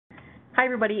Hi,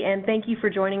 everybody, and thank you for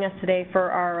joining us today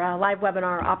for our live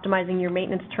webinar, Optimizing Your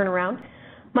Maintenance Turnaround.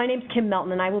 My name is Kim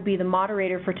Melton, and I will be the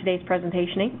moderator for today's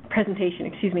presentation.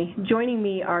 Joining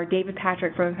me are David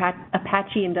Patrick from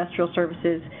Apache Industrial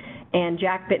Services and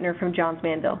Jack Bittner from Johns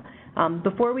Manville.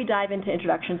 Before we dive into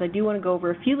introductions, I do want to go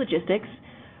over a few logistics.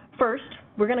 First,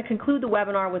 we're going to conclude the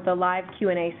webinar with a live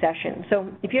Q&A session. So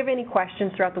if you have any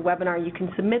questions throughout the webinar, you can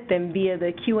submit them via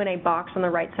the Q&A box on the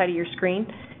right side of your screen.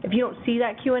 If you don't see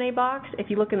that Q&A box, if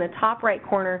you look in the top right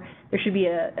corner, there should be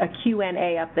a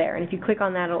Q&A up there. And if you click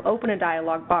on that, it'll open a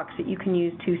dialog box that you can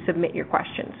use to submit your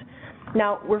questions.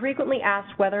 Now, we're frequently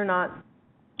asked whether or not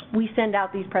we send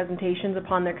out these presentations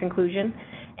upon their conclusion.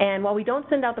 And while we don't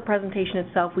send out the presentation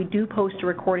itself, we do post a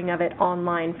recording of it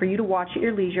online for you to watch at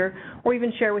your leisure or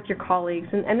even share with your colleagues.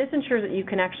 And this ensures that you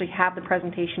can actually have the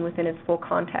presentation within its full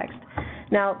context.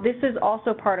 Now, this is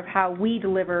also part of how we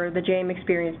deliver the JM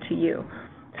experience to you.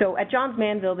 So at Johns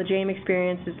Manville, the JM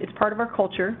experience is part of our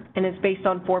culture, and it's based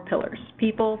on 4 pillars: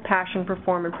 people, passion,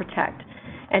 perform, and protect.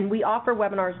 And we offer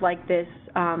webinars like this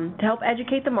to help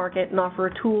educate the market and offer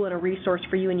a tool and a resource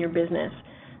for you and your business.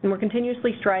 And we're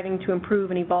continuously striving to improve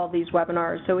and evolve these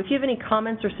webinars. So if you have any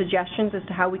comments or suggestions as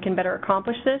to how we can better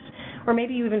accomplish this, or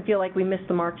maybe you even feel like we missed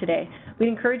the mark today, we'd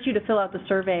encourage you to fill out the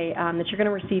survey that you're going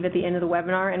to receive at the end of the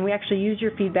webinar, and we actually use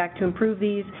your feedback to improve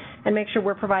these and make sure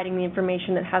we're providing the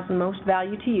information that has the most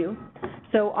value to you.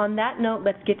 So on that note,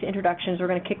 let's get to introductions. We're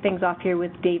going to kick things off here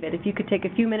with David. If you could take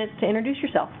a few minutes to introduce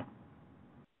yourself.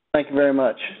 Thank you very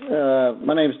much.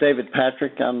 My name is David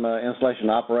Patrick. I'm Installation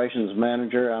Operations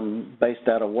Manager. I'm based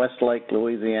out of Westlake,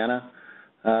 Louisiana.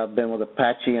 I've been with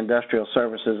Apache Industrial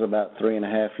Services about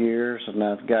 3.5 years, and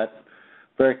I've got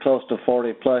very close to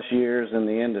 40-plus years in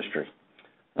the industry.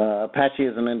 Apache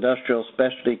is an industrial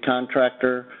specialty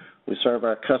contractor. We serve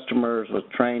our customers with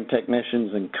trained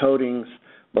technicians in coatings,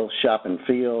 both shop and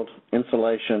field,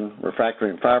 insulation, refractory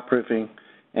and fireproofing,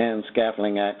 and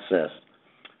scaffolding access.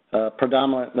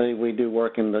 Predominantly, we do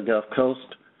work in the Gulf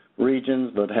Coast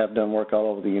regions, but have done work all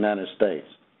over the United States.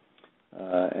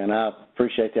 And I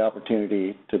appreciate the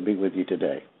opportunity to be with you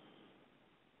today.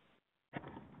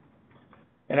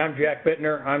 And I'm Jack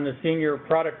Bittner. I'm the Senior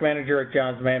Product Manager at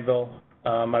Johns Manville.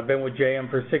 I've been with JM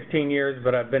for 16 years,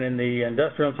 but I've been in the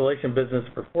industrial insulation business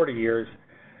for 40 years.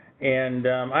 And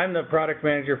I'm the product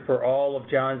manager for all of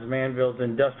Johns Manville's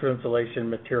industrial insulation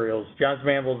materials. Johns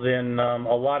Manville's in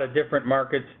a lot of different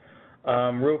markets,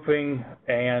 roofing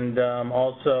and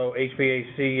also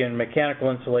HVAC and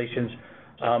mechanical installations,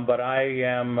 but I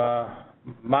am,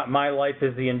 my life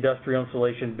is the industrial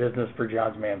insulation business for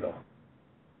Johns Manville.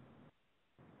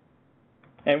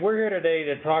 And we're here today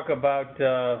to talk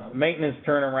about maintenance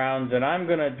turnarounds, and I'm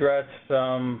going to address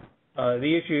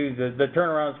the issues, the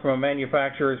turnarounds from a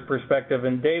manufacturer's perspective,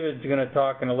 and David's going to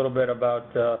talk in a little bit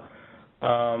about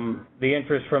the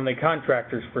interest from the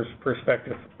contractor's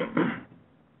perspective.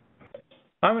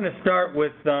 I'm going to start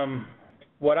with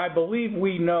what I believe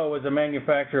we know as a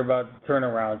manufacturer about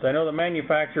turnarounds. I know the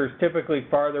manufacturer is typically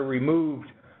farther removed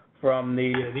from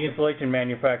the insulation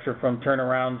manufacturer from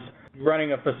turnarounds.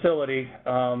 Running a facility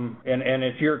and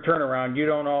it's your turnaround, you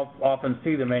don't often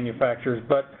see the manufacturers,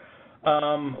 but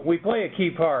we play a key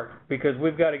part because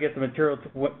we've got to get the material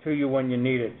to you when you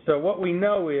need it. So what we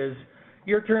know is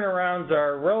your turnarounds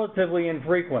are relatively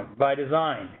infrequent by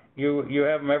design. You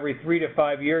have them every 3 to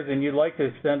 5 years, and you'd like to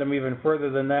extend them even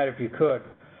further than that if you could.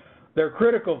 They're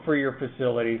critical for your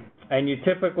facility, and you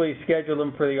typically schedule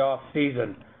them for the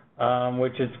off-season,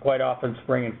 which is quite often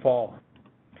spring and fall.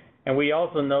 And we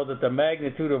also know that the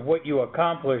magnitude of what you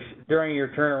accomplish during your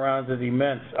turnarounds is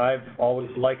immense. I've always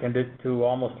likened it to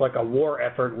almost like a war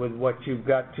effort with what you've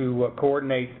got to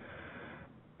coordinate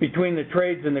between the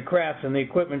trades and the crafts and the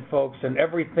equipment folks and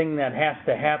everything that has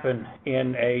to happen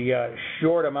in a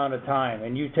short amount of time.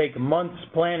 And you take months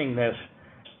planning this,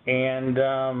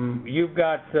 and you've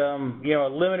got a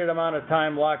limited amount of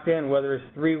time locked in, whether it's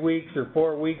 3 weeks or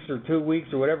 4 weeks or 2 weeks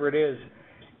or whatever it is.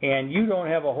 And you don't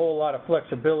have a whole lot of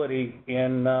flexibility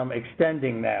in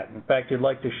extending that. In fact, you'd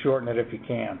like to shorten it if you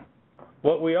can.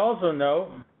 What we also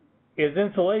know is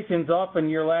insulation's often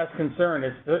your last concern.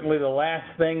 It's certainly the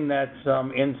last thing that's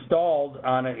installed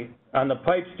on the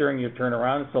pipes during your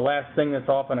turnaround. It's the last thing that's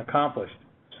often accomplished.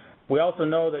 We also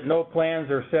know that no plans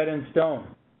are set in stone.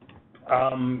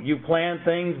 You plan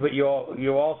things, but you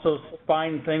also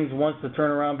find things once the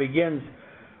turnaround begins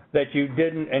that you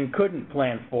didn't and couldn't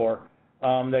plan for.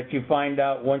 That you find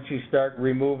out once you start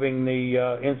removing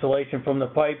the insulation from the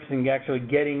pipes and actually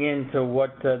getting into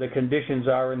what the conditions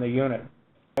are in the unit.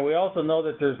 We also know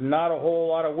that there's not a whole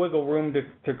lot of wiggle room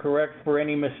to correct for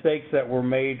any mistakes that were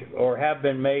made or have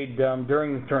been made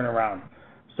during the turnaround.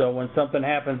 So when something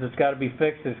happens, it's got to be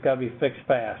fixed. It's got to be fixed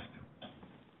fast.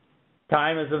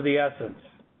 Time is of the essence.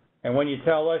 And when you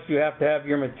tell us you have to have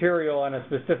your material on a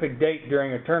specific date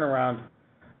during a turnaround,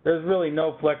 there's really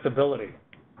no flexibility.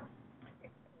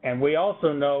 And we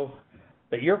also know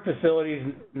that your facility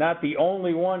is not the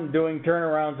only one doing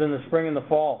turnarounds in the spring and the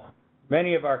fall.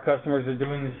 Many of our customers are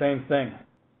doing the same thing.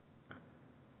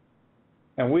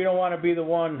 And we don't want to be the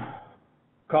one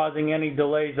causing any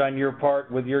delays on your part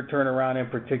with your turnaround in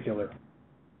particular.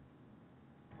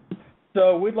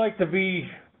 So we'd like to be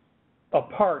a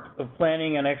part of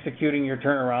planning and executing your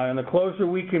turnaround, and the closer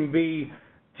we can be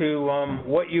to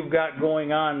what you've got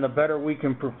going on, the better we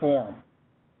can perform.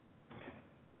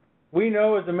 We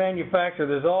know as a manufacturer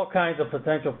there's all kinds of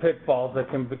potential pitfalls that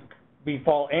can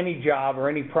befall any job or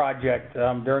any project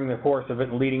during the course of it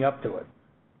and leading up to it.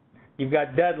 You've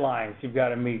got deadlines you've got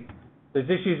to meet. There's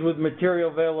issues with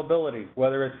material availability,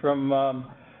 whether it's from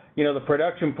the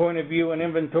production point of view and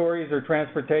inventories or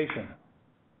transportation.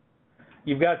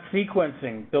 You've got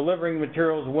sequencing, delivering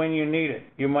materials when you need it.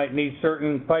 You might need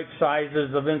certain pipe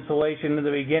sizes of insulation in the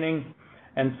beginning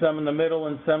and some in the middle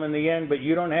and some in the end, but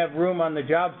you don't have room on the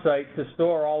job site to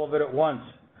store all of it at once.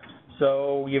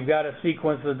 So you've got to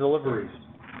sequence the deliveries.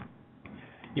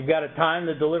 You've got to time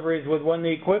the deliveries with when the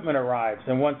equipment arrives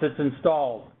and once it's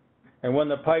installed and when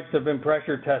the pipes have been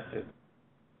pressure tested.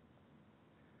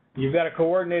 You've got to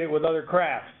coordinate it with other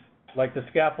crafts, like the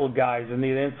scaffold guys and the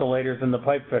insulators and the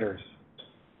pipe fitters.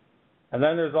 And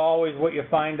then there's always what you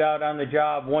find out on the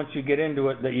job once you get into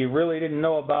it that you really didn't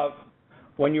know about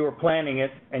when you were planning it,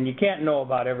 and you can't know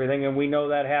about everything, and we know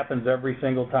that happens every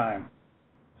single time.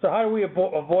 So how do we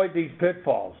avoid these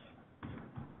pitfalls?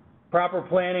 Proper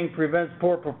planning prevents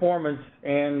poor performance,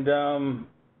 and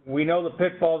we know the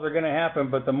pitfalls are going to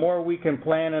happen, but the more we can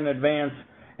plan in advance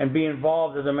and be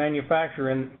involved as a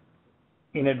manufacturer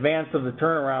in advance of the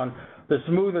turnaround, the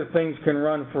smoother things can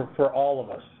run for all of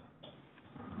us.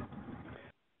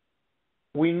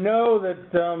 We know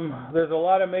that there's a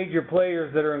lot of major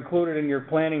players that are included in your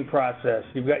planning process.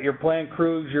 You've got your plant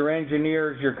crews, your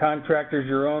engineers, your contractors,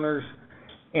 your owners,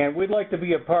 and we'd like to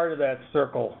be a part of that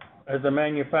circle as a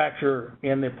manufacturer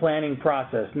in the planning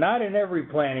process. Not in every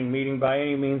planning meeting by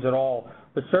any means at all,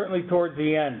 but certainly towards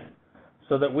the end,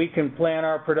 so that we can plan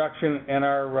our production and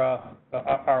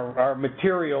our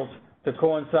materials to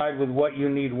coincide with what you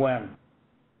need when.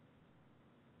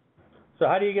 So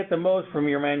how do you get the most from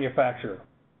your manufacturer?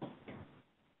 A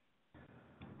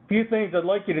few things I'd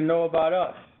like you to know about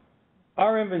us.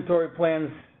 Our inventory plans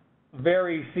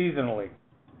vary seasonally.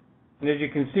 And as you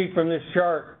can see from this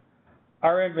chart,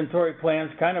 our inventory plans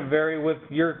kind of vary with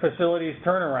your facility's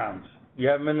turnarounds. You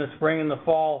have them in the spring and the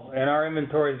fall, and our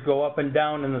inventories go up and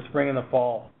down in the spring and the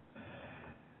fall.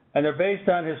 And they're based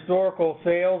on historical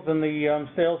sales and the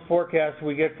sales forecasts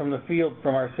we get from the field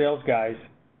from our sales guys,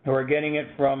 who are getting it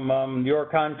from your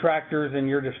contractors and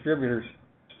your distributors.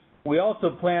 We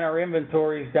also plan our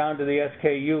inventories down to the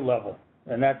SKU level,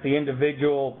 and that's the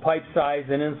individual pipe size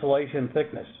and insulation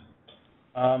thickness.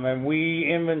 And we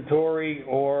inventory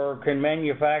or can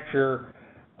manufacture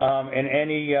in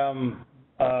any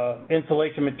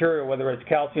insulation material, whether it's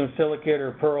calcium silicate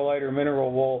or perlite or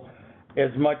mineral wool,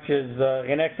 as much as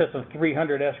in excess of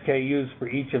 300 SKUs for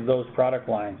each of those product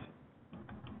lines.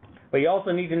 But you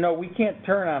also need to know we can't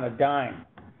turn on a dime.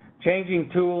 Changing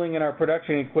tooling in our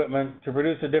production equipment to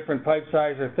produce a different pipe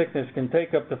size or thickness can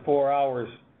take up to 4 hours.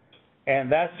 And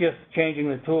that's just changing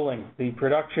the tooling. The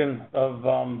production of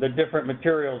the different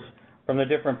materials from the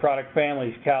different product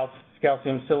families,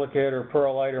 calcium silicate or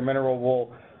perlite or mineral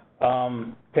wool,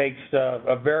 takes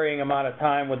a varying amount of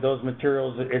time with those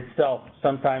materials itself,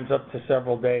 sometimes up to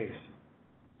several days.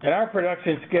 In our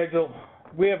production schedule,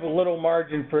 we have a little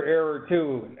margin for error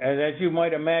too, and as you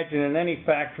might imagine in any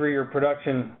factory or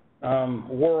production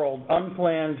world,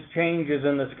 unplanned changes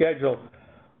in the schedule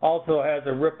also has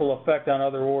a ripple effect on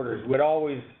other orders.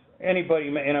 Anybody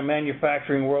in a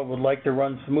manufacturing world would like to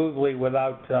run smoothly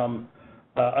without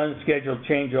unscheduled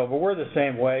changeover. We're the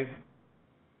same way.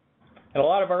 And a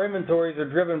lot of our inventories are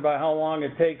driven by how long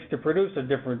it takes to produce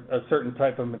a certain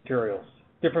type of materials.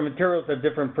 Different materials have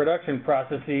different production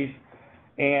processes.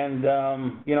 And,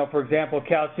 for example,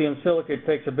 calcium silicate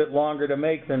takes a bit longer to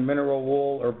make than mineral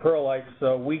wool or perlite,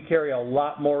 so we carry a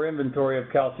lot more inventory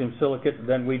of calcium silicate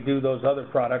than we do those other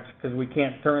products because we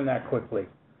can't turn that quickly.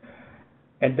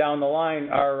 And down the line,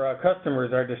 our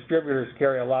customers, our distributors,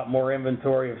 carry a lot more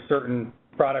inventory of certain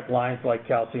product lines like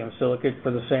calcium silicate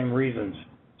for the same reasons.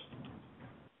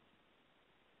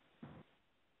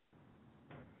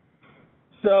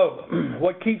 So,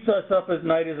 what keeps us up at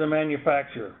night as a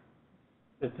manufacturer?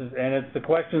 It's the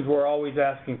questions we're always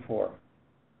asking for.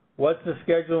 What's the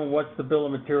schedule and what's the bill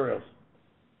of materials?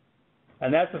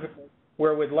 And that's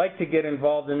where we'd like to get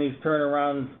involved in these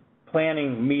turnaround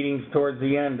planning meetings towards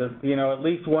the end, at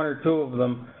least one or two of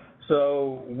them,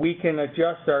 so we can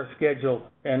adjust our schedule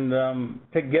and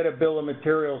to get a bill of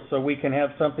materials so we can have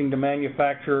something to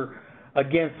manufacture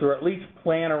against, or at least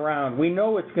plan around. We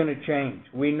know it's going to change.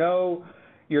 We know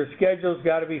your schedule's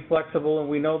got to be flexible, and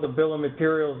we know the bill of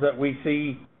materials that we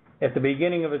see at the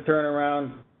beginning of a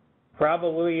turnaround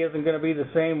probably isn't going to be the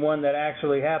same one that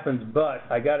actually happens. But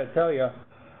I got to tell you,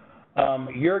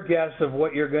 your guess of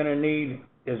what you're going to need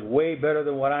is way better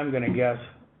than what I'm going to guess,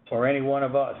 or any one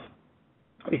of us,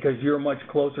 because you're much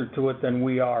closer to it than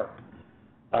we are.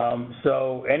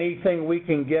 So anything we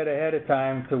can get ahead of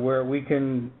time to where we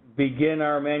can begin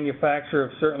our manufacture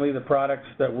of certainly the products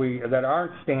that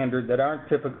aren't standard, that aren't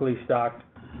typically stocked,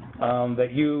 that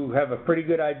you have a pretty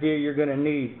good idea you're going to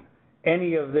need,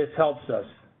 any of this helps us,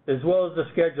 as well as the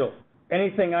schedule.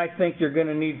 Anything I think you're going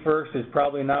to need first is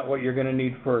probably not what you're going to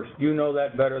need first. You know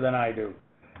that better than I do.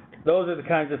 Those are the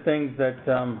kinds of things that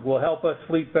will help us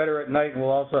sleep better at night, and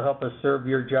will also help us serve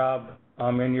your job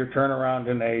and your turnaround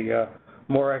in a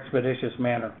more expeditious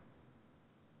manner.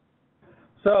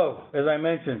 So, as I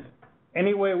mentioned,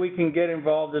 any way we can get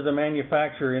involved as a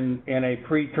manufacturer in a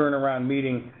pre-turnaround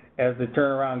meeting as the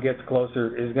turnaround gets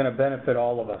closer is going to benefit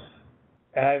all of us.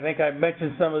 And I think I've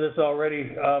mentioned some of this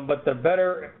already, but the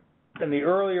better and the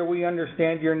earlier we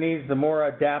understand your needs, the more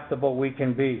adaptable we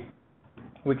can be.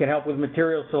 We can help with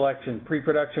material selection,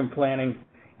 pre-production planning,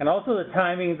 and also the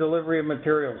timing and delivery of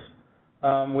materials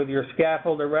with your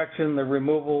scaffold erection, the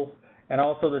removal, and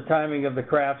also the timing of the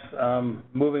crafts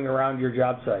moving around your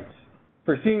job sites.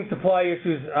 Foreseeing supply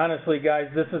issues, honestly, guys,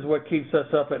 this is what keeps us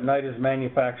up at night as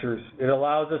manufacturers. It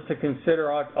allows us to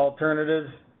consider alternatives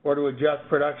or to adjust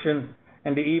production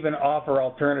and to even offer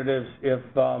alternatives if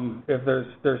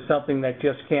there's something that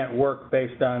just can't work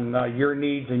based on your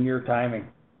needs and your timing.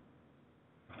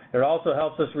 It also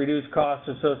helps us reduce costs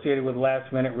associated with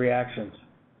last-minute reactions,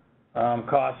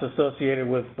 costs associated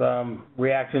with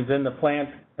reactions in the plant,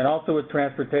 and also with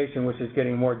transportation, which is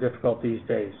getting more difficult these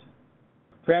days.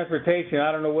 Transportation,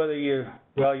 I don't know whether you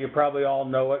probably all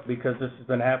know it because this has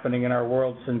been happening in our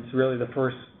world since really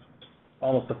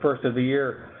almost the first of the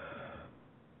year.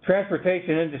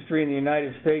 Transportation industry in the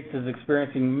United States is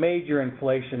experiencing major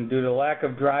inflation due to lack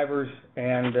of drivers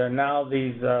and now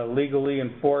these legally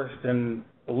enforced and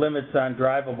limits on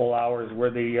drivable hours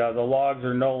where the logs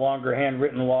are no longer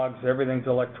handwritten logs, everything's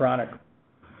electronic.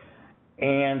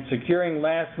 And securing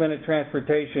last-minute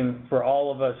transportation for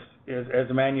all of us as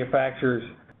manufacturers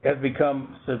has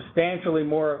become substantially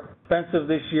more expensive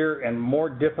this year and more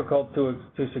difficult to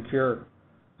secure.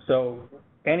 So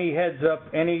any heads up,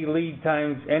 any lead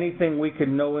times, anything we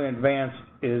can know in advance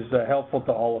is helpful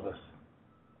to all of us.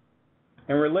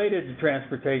 And related to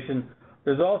transportation,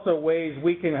 there's also ways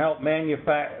we can help maximize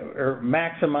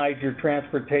your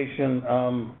transportation,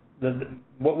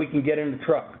 what we can get in the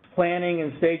truck. Planning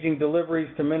and staging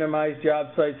deliveries to minimize job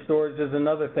site storage is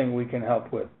another thing we can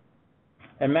help with.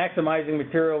 And maximizing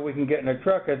material we can get in a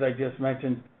truck, as I just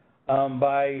mentioned,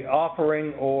 by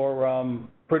offering or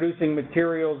producing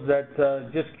materials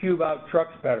that just cube out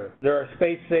trucks better. There are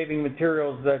space-saving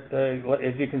materials that,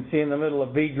 as you can see in the middle,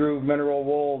 of V-groove mineral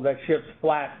wool that ships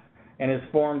flat and is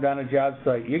formed on a job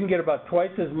site. You can get about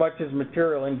twice as much as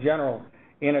material in general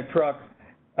in a truck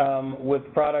with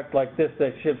product like this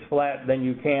that ships flat than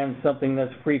you can something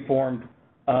that's free-formed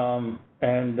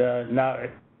and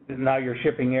now you're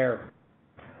shipping air.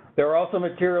 There are also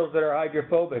materials that are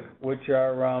hydrophobic, which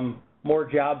are more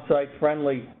job site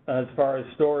friendly as far as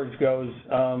storage goes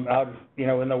out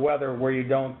in the weather where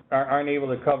you aren't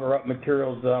able to cover up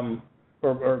materials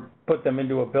or put them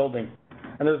into a building.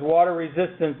 And there's water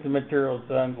resistant materials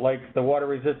like the water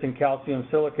resistant calcium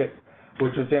silicate,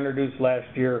 which was introduced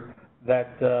last year,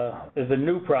 that is a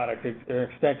new product, an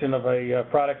extension of a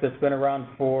product that's been around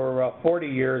for 40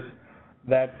 years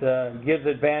that gives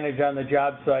advantage on the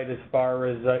job site as far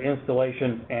as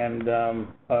installation and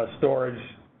storage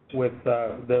with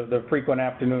the frequent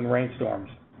afternoon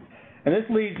rainstorms. And this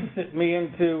leads me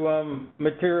into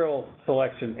material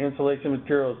selection, insulation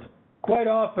materials. Quite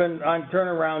often on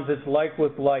turnarounds, it's like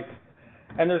with like.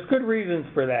 And there's good reasons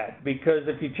for that, because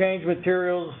if you change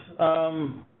materials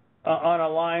on a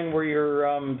line where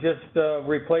you're just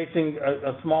replacing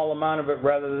a small amount of it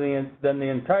rather than the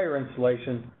entire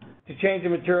insulation, to change the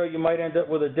material, you might end up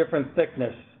with a different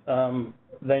thickness than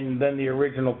the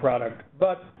original product.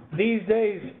 But these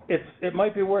days, it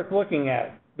might be worth looking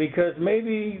at, because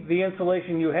maybe the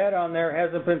insulation you had on there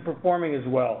hasn't been performing as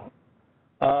well.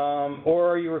 or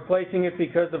are you replacing it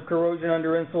because of corrosion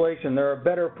under insulation? There are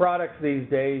better products these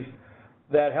days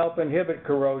that help inhibit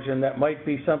corrosion that might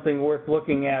be something worth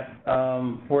looking at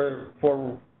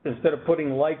for instead of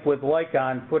putting like with like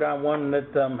on, put on one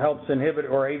that helps inhibit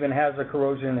or even has a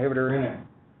corrosion inhibitor in it.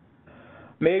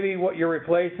 Maybe what you're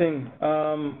replacing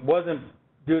wasn't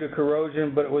due to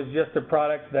corrosion, but it was just a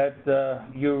product that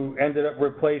you ended up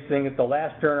replacing at the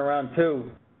last turnaround too,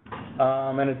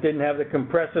 and it didn't have the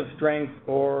compressive strength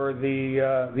or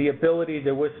the ability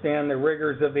to withstand the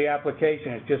rigors of the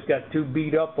application. It just got too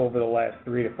beat up over the last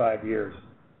 3 to 5 years.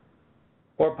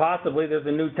 Or possibly there's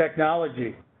a new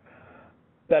technology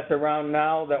that's around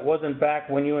now that wasn't back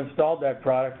when you installed that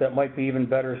product that might be even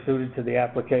better suited to the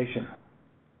application.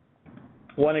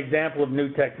 One example of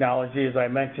new technology, as I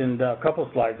mentioned a couple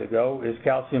slides ago, is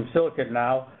calcium silicate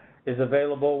now is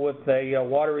available with a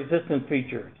water-resistant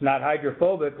feature. It's not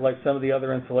hydrophobic like some of the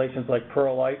other insulations like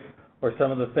perlite or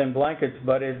some of the thin blankets,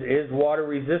 but it is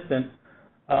water-resistant.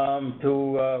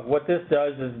 What this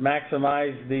does is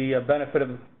maximize the benefit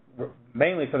of,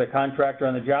 mainly for the contractor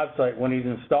on the job site when he's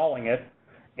installing it,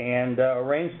 and a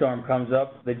rainstorm comes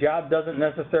up. The job doesn't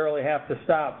necessarily have to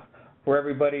stop for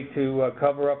everybody to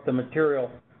cover up the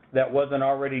material that wasn't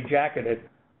already jacketed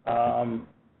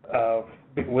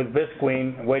with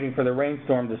visqueen, waiting for the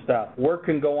rainstorm to stop. Work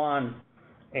can go on,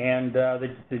 and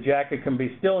the jacket can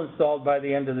be still installed by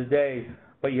the end of the day,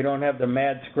 but you don't have the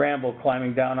mad scramble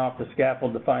climbing down off the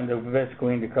scaffold to find the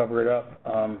visqueen to cover it up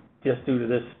just due to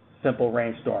this simple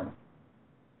rainstorm.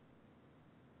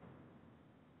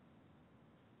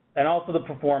 And also the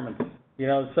performance. You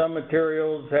know, some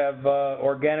materials have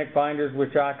organic binders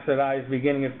which oxidize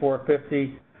beginning at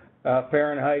 450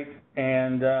 Fahrenheit,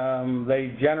 and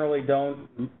they generally don't,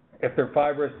 if they're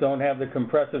fibrous, don't have the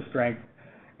compressive strength.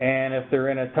 And if they're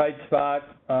in a tight spot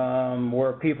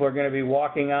where people are going to be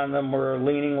walking on them or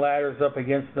leaning ladders up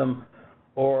against them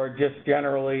or just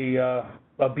generally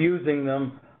abusing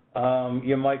them,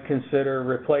 you might consider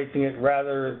replacing it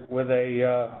rather with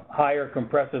a higher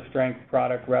compressive strength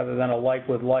product rather than a like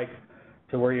with like,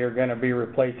 to where you're going to be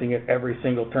replacing it every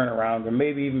single turnaround, and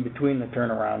maybe even between the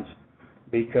turnarounds,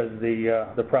 because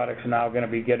the product's now going to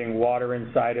be getting water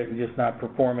inside it and just not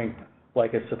performing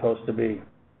like it's supposed to be.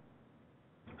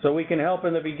 So we can help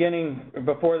in the beginning,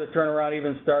 before the turnaround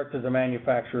even starts as a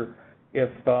manufacturer,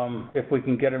 if we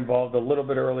can get involved a little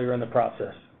bit earlier in the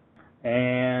process.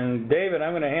 And David,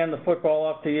 I'm going to hand the football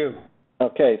off to you.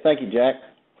 Okay, thank you, Jack.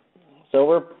 So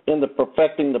we're in the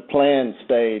perfecting the plan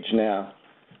stage now.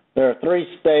 There are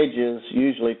 3 stages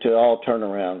usually to all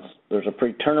turnarounds. There's a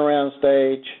pre-turnaround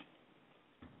stage,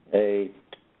 a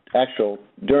actual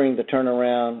during the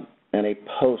turnaround, and a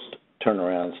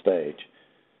post-turnaround stage.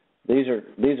 These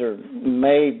are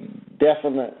made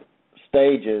definite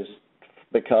stages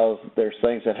because there's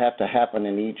things that have to happen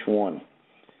in each one.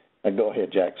 Go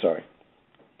ahead, Jack, sorry.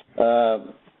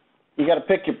 You got to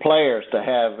pick your players to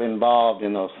have involved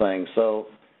in those things. So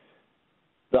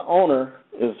the owner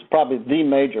is probably the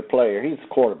major player. He's the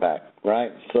quarterback,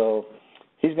 right? So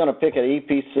he's going to pick an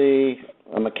EPC,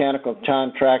 a mechanical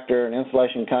contractor, an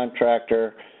installation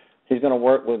contractor. He's going to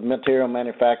work with material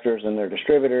manufacturers and their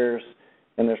distributors,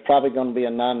 and there's probably going to be a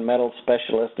non-metal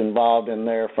specialist involved in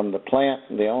there from the plant,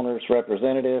 the owner's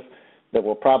representative, that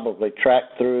will probably track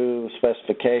through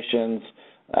specifications,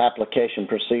 application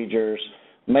procedures,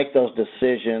 make those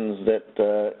decisions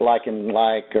that like and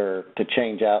like or to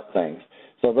change out things.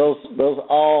 So those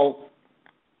all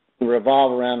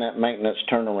revolve around that maintenance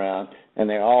turnaround, and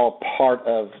they're all part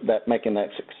of that making that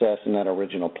success in that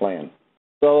original plan.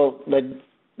 So the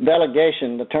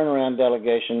delegation, the turnaround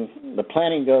delegation, the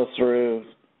planning goes through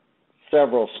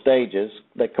several stages.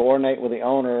 They coordinate with the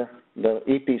owner. The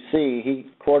EPC, he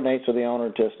coordinates with the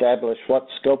owner to establish what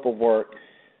scope of work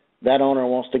that owner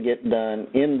wants to get done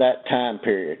in that time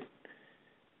period.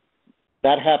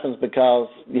 That happens because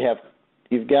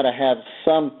you've got to have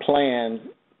some plan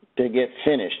to get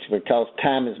finished, because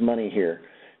time is money here.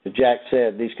 As Jack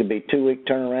said, these could be 2-week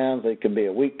turnarounds, they could be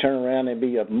a week turnaround, they'd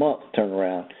be a month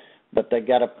turnaround. But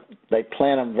they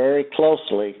plan them very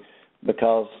closely,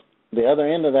 because the other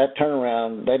end of that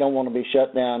turnaround, they don't want to be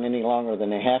shut down any longer than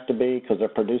they have to be, because they're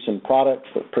producing products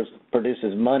that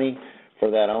produces money for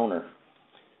that owner.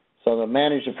 So they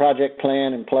manage the project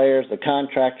plan and players, the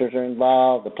contractors are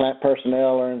involved, the plant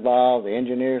personnel are involved, the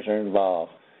engineers are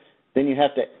involved. Then you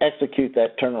have to execute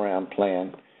that turnaround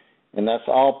plan, and that's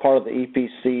all part of the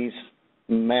EPC's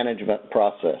management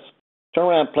process.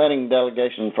 Turnaround planning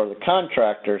delegation for the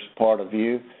contractor's part of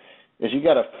you is you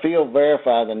got to field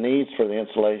verify the needs for the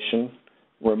installation,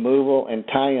 removal, and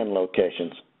tie-in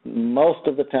locations. Most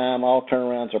of the time, all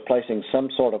turnarounds are placing some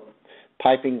sort of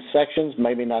piping sections,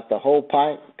 maybe not the whole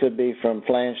pipe, could be from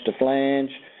flange to flange,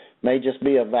 may just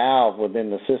be a valve within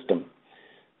the system.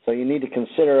 So you need to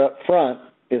consider up front,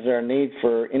 is there a need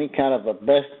for any kind of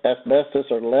asbestos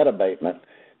or lead abatement?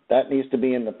 That needs to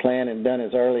be in the plan and done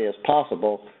as early as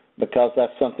possible, because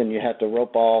that's something you have to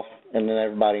rope off, and then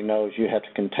everybody knows you have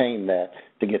to contain that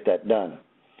to get that done.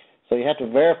 So you have to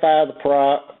verify the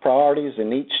priorities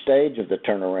in each stage of the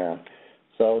turnaround.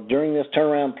 So during this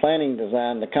turnaround planning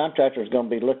design, the contractor is going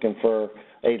to be looking for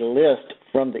a list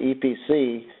from the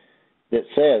EPC that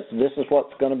says, this is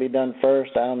what's going to be done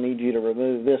first, I'll need you to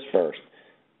remove this first.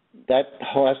 That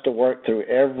has to work through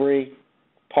every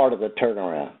part of the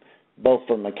turnaround, both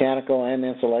for mechanical and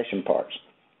insulation parts.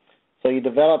 So you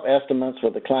develop estimates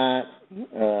with the client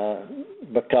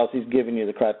because he's giving you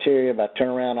the criteria by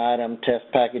turnaround item, test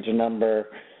package number,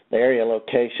 the area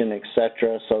location,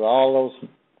 etc. So all those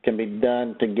can be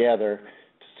done together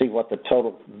to see what the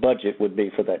total budget would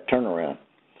be for that turnaround.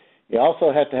 You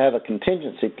also have to have a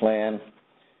contingency plan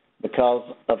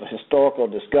because of historical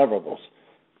discoverables.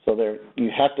 So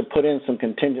you have to put in some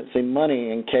contingency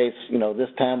money in case, this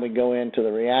time we go into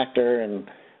the reactor and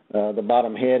the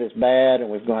bottom head is bad and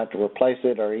we're going to have to replace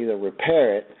it or either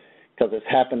repair it, because it's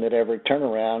happened at every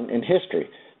turnaround in history.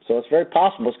 So it's very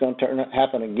possible it's going to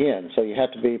happen again. So you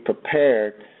have to be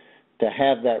prepared to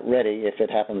have that ready if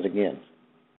it happens again.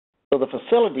 So the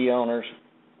facility owner's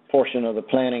portion of the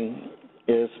planning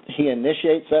is he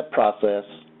initiates that process,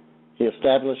 he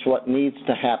establishes what needs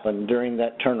to happen during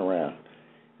that turnaround,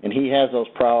 and he has those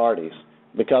priorities.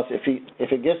 Because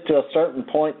if it gets to a certain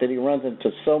point that he runs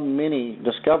into so many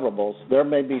discoverables, there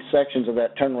may be sections of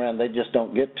that turnaround they just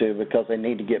don't get to because they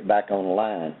need to get back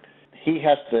online. He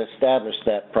has to establish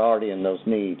that priority and those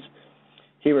needs.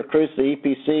 He recruits the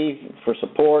EPC for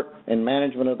support and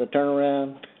management of the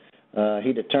turnaround.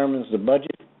 He determines the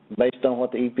budget based on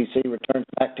what the EPC returns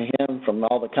back to him from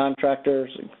all the contractors.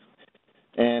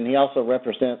 And he also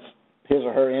represents his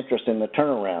or her interest in the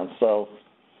turnaround. So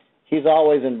he's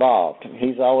always involved.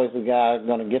 He's always the guy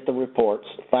going to get the reports,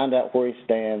 find out where he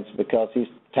stands, because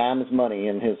time is money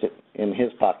in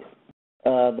his pocket.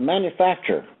 The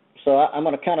manufacturer. So I'm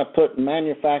going to kind of put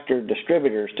manufacturer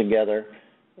distributors together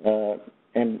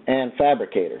and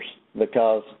fabricators,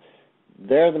 because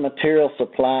they're the material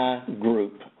supply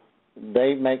group.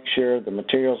 They make sure the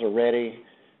materials are ready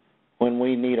when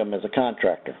we need them as a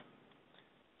contractor.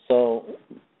 So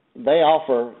they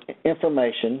offer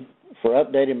information for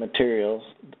updated materials,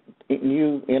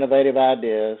 new innovative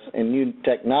ideas, and new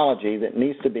technology that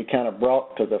needs to be kind of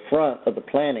brought to the front of the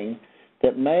planning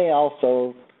that may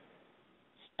also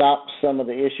stop some of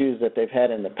the issues that they've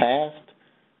had in the past.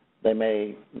 They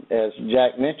may, as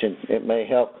Jack mentioned, it may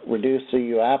help reduce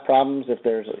CUI problems if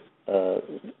there's an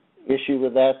issue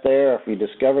with that there, or if you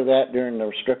discover that during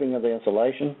the stripping of the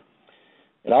insulation.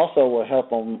 It also will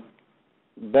help them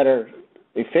better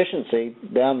efficiency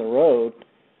down the road,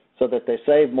 so that they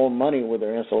save more money with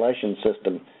their insulation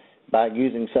system by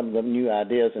using some of the new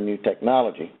ideas and new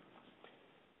technology.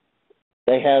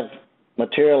 They have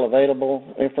material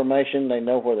available information. They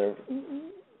know where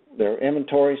their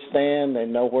inventories stand. They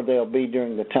know where they'll be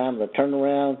during the time of the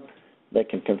turnaround. They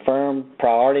can confirm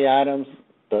priority items,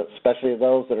 especially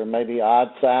those that are maybe odd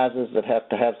sizes that have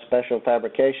to have special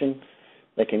fabrication.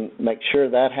 They can make sure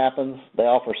that happens. They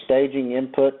offer staging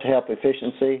input to help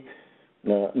efficiency.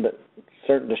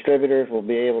 Certain distributors will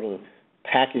be able to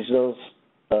package those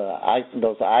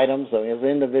items, those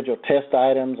individual test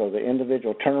items or the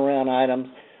individual turnaround items,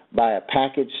 by a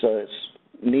package so it's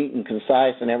neat and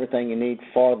concise and everything you need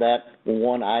for that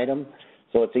one item,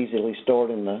 so it's easily stored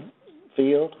in the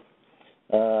field.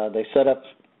 They set up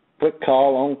quick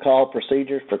call, on-call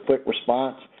procedures for quick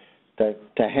response to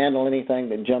handle anything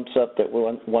that jumps up that we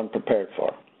weren't prepared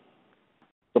for.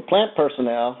 The plant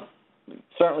personnel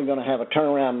certainly going to have a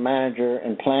turnaround manager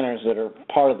and planners that are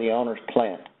part of the owner's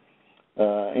plant.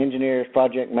 Engineers,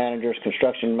 project managers,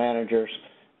 construction managers,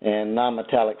 and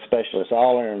non-metallic specialists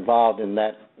all are involved in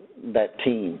that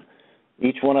team.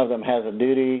 Each one of them has a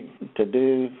duty to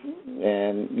do,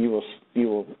 and you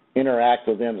will interact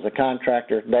with them as a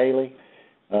contractor daily,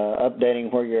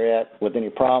 updating where you're at with any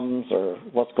problems or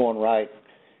what's going right.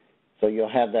 So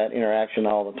you'll have that interaction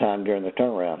all the time during the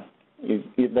turnaround.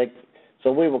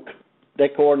 They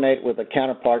coordinate with the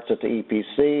counterparts at the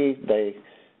EPC,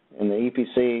 and the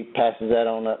EPC passes that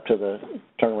on up to the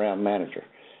turnaround manager.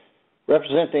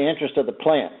 Represent the interest of the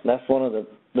plant. That's one of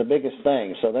the biggest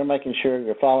things. So they're making sure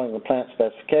you're following the plant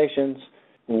specifications,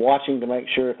 watching to make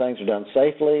sure things are done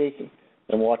safely,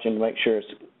 and watching to make sure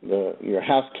your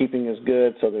housekeeping is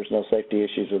good so there's no safety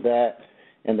issues with that,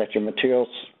 and that your materials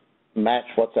match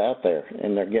what's out there,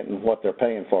 and they're getting what they're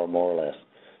paying for, more or less.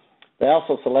 They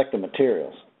also select the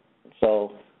materials.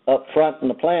 So up front in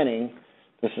the planning,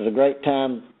 this is a great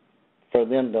time for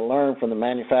them to learn from the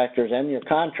manufacturers and your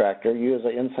contractor, you as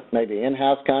maybe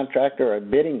in-house contractor or a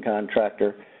bidding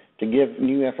contractor, to give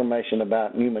new information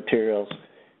about new materials.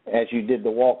 As you did the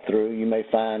walkthrough, you may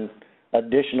find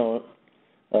additional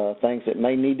things that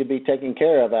may need to be taken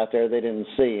care of out there they didn't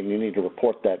see, and you need to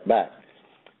report that back.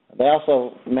 They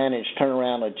also manage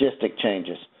turnaround logistic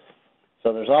changes.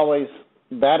 So there's always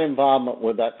that involvement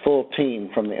with that full team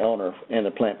from the owner and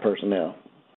the plant personnel.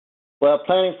 Well,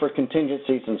 planning for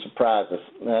contingencies and surprises,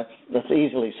 that's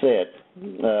easily said,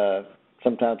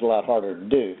 sometimes a lot harder to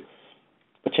do.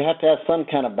 But you have to have some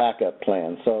kind of backup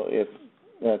plan. So if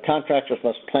contractors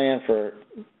must plan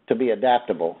to be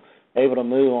adaptable, able to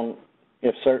move on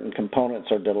if certain components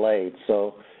are delayed.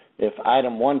 So if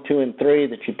item 1, 2, and 3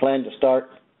 that you plan to start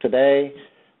today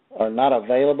are not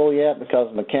available yet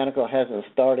because mechanical hasn't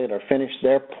started or finished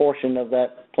their portion of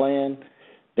that plan,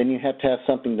 then you have to have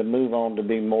something to move on to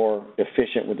be more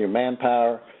efficient with your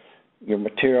manpower, your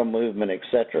material movement,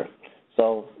 etc.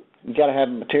 So you got to have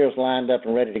materials lined up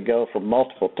and ready to go for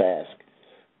multiple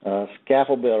tasks.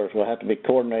 Scaffold builders will have to be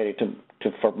coordinated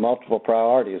for multiple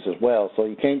priorities as well. So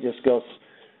you can't just go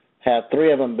have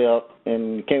 3 of them built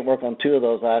and you can't work on 2 of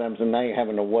those items and now you're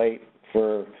having to wait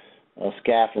for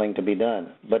scaffolding to be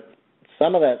done. But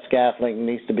some of that scaffolding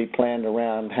needs to be planned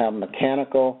around how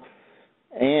mechanical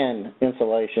and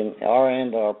insulation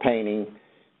or painting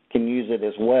can use it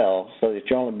as well, so that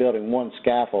you're only building one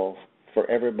scaffold for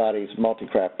everybody's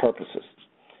multi-craft purposes.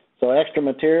 So extra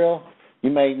material, you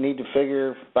may need to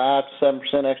figure 5 to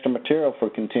 7% extra material for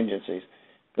contingencies,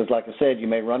 because like I said, you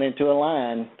may run into a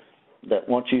line that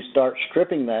once you start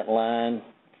stripping that line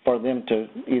for them to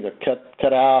either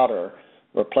cut out or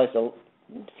replace a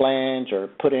flange or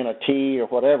put in a T or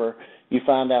whatever, you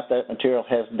find out that material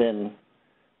has been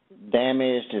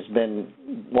damaged, has been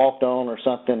walked on or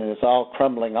something, and it's all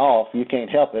crumbling off. You can't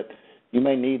help it. You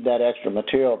may need that extra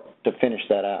material to finish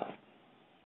that out.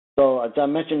 So as I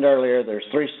mentioned earlier, there's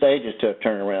 3 stages to a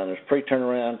turnaround. There's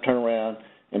pre-turnaround, turnaround,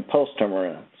 and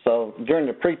post-turnaround. So during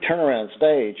the pre-turnaround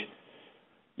stage,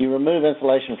 you remove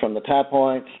insulation from the tie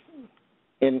points,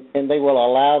 and they will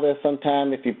allow this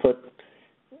sometime if you put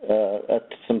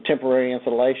some temporary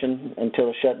insulation until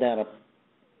the shutdown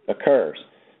occurs.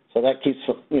 So that keeps,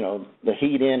 the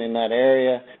heat in that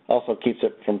area, also keeps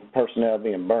it from personnel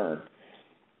being burned.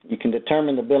 You can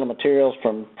determine the bill of materials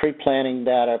from pre-planning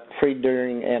data,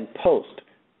 during, and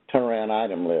post-turnaround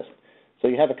item list. So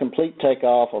you have a complete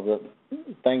takeoff of the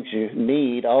things you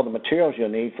need, all the materials you'll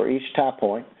need for each tie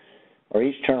point or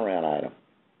each turnaround item.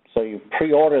 So you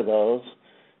pre-order those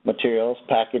materials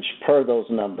packaged per those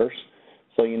numbers,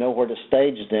 so you know where to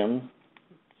stage them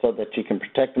so that you can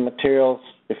protect the materials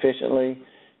efficiently.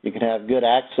 You can have good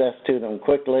access to them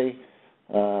quickly.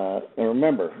 And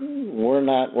remember, we're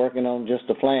not working on just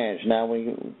the flange. Now,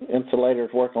 insulators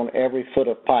work on every foot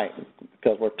of pipe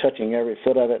because we're touching every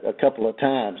foot of it a couple of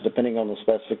times, depending on the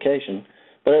specification,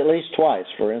 but at least twice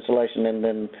for insulation and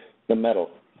then the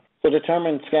metal. So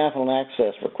determine scaffold and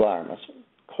access requirements.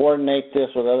 Coordinate this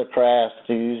with other crafts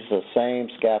to use the same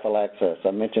scaffold access.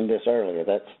 I mentioned this earlier.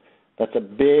 That's a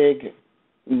big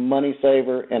money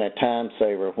saver and a time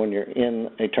saver when you're in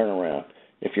a turnaround.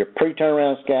 If your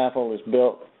pre-turnaround scaffold is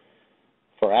built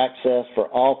for access for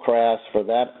all crafts for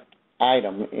that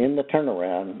item in the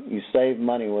turnaround, you save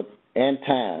money and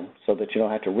time so that you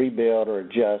don't have to rebuild or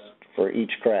adjust for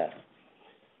each craft.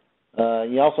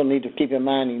 You also need to keep in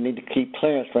mind you need to keep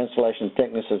clearance for insulation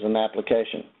thicknesses and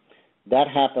application. That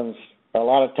happens a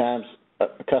lot of times.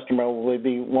 A customer will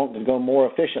be wanting to go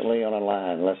more efficiently on a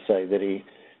line. Let's say that he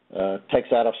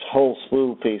takes out a whole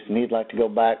spool piece and he'd like to go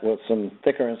back with some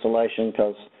thicker insulation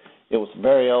because it was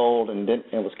very old and it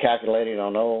was calculated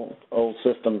on old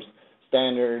systems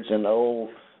standards and old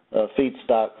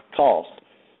feedstock cost.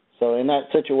 So in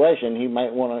that situation, he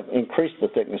might want to increase the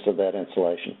thickness of that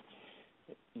insulation.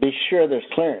 Be sure there's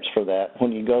clearance for that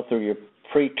when you go through your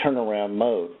pre-turnaround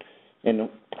mode and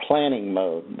planning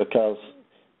mode, because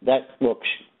that will,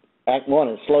 act 1,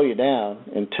 is slow you down,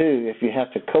 and 2, if you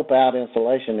have to cope out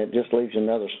insulation, it just leaves you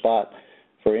another spot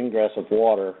for ingress of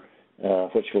water,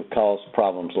 which will cause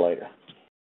problems later.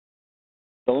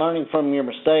 So learning from your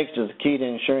mistakes is the key to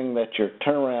ensuring that your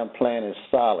turnaround plan is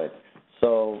solid.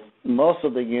 So most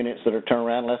of the units that are turned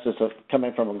around, unless it's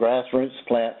coming from a grassroots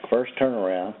plant, first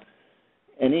turnaround,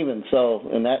 and even so,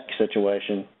 in that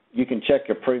situation, you can check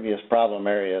your previous problem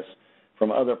areas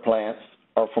from other plants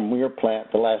or from your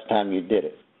plant the last time you did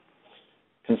it.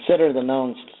 Consider the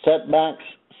known setbacks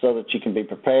so that you can be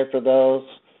prepared for those.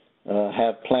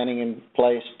 have planning in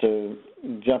place to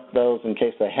jump those in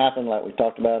case they happen, like we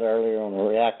talked about earlier on a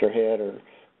reactor head or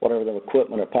whatever the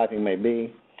equipment or piping may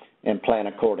be, and plan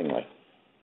accordingly.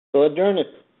 So during the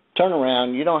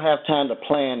turnaround, you don't have time to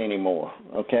plan anymore,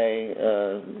 okay?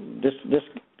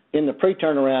 In the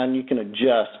pre-turnaround, you can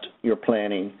adjust your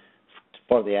planning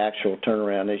for the actual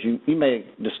turnaround. As you may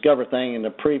discover things in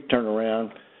the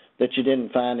pre-turnaround that you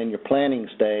didn't find in your planning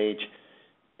stage,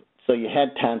 so you had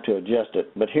time to adjust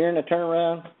it. But here in the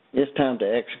turnaround, it's time to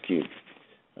execute.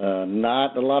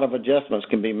 Not a lot of adjustments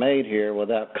can be made here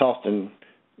without costing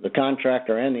the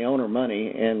contractor and the owner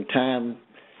money and time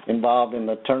involved in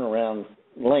the turnaround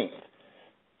length.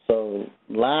 So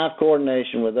live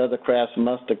coordination with other crafts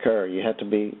must occur. You have to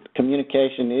be,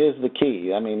 communication is the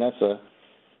key. I mean, that's a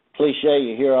cliche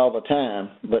you hear all the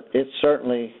time, but it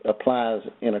certainly applies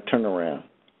in a turnaround.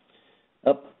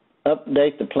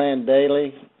 Update the plan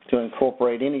daily to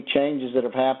incorporate any changes that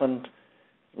have happened,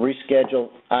 reschedule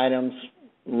items,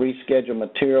 reschedule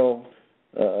material,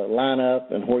 line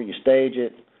up and where you stage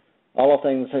it. All the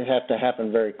things that have to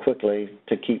happen very quickly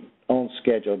to keep on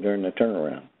schedule during the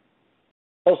turnaround.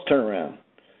 Post-turnaround.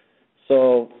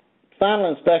 So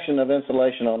final inspection of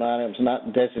installation on items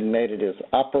not designated as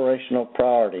operational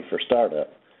priority for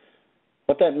startup.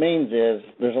 What that means is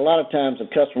there's a lot of times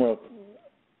a customer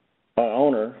or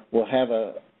owner will have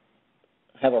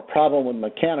a problem with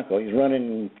mechanical. He's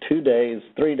running 2 days,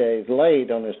 3 days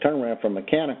late on his turnaround for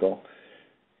mechanical.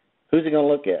 Who's he going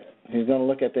to look at? He's going to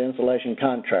look at the installation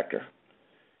contractor.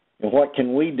 And what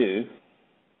can we do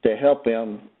to help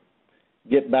him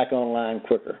get back online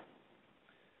quicker?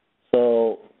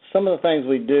 So some of the things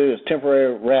we do is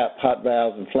temporary wrap hot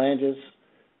valves and flanges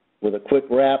with a quick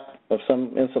wrap of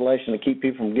some insulation to keep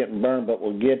people from getting burned, but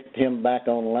will get him back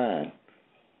online.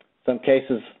 Some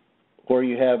cases where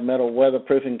you have metal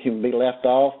weatherproofing can be left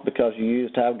off because you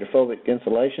used hydrophobic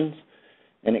insulations,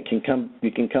 and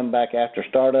you can come back after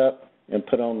startup and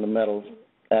put on the metal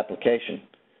application.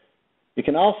 You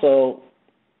can also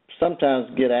sometimes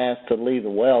get asked to leave the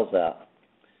wells out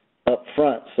up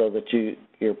front so that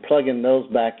you're plugging those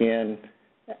back in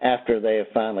after they have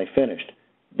finally finished.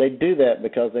 They do that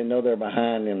because they know they're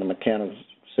behind in the mechanical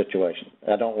situation.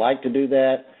 I don't like to do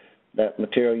that. That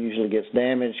material usually gets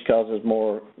damaged, causes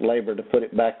more labor to put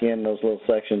it back in those little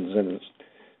sections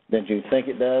than you think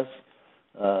it does.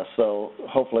 So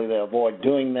hopefully they avoid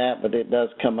doing that, but it does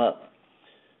come up.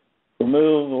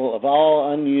 Removal of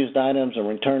all unused items and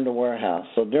return to warehouse.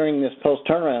 So during this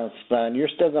post-turnaround time, you're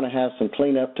still going to have some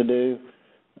cleanup to do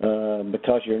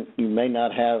because you may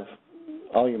not have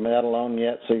all your metal on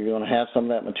yet, so you're going to have some of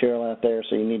that material out there,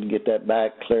 so you need to get that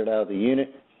back cleared out of the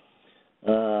unit.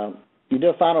 You do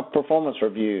a final performance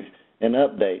review and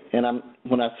update. And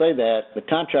when I say that, the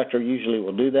contractor usually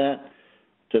will do that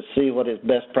to see what his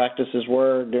best practices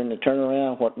were during the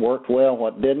turnaround, what worked well,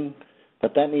 what didn't.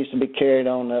 But that needs to be carried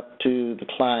on up to the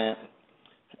client.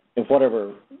 And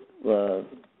whatever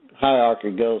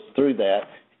hierarchy goes through that,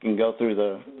 you can go through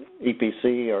the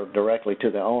EPC or directly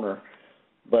to the owner.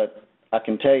 But I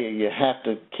can tell you, you have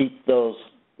to keep those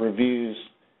reviews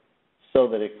so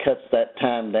that it cuts that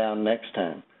time down next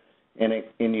time, and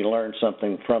you learn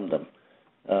something from them.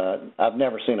 I've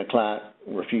never seen a client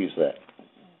refuse that.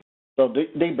 So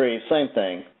debrief, same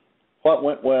thing. What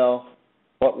went well?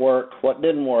 What worked? What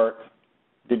didn't work?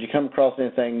 Did you come across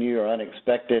anything new or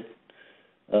unexpected?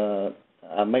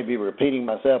 I may be repeating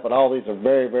myself, but all these are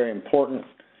very, very important.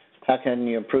 How can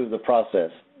you improve the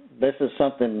process? This is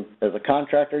something as a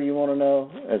contractor you want to know,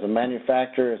 as a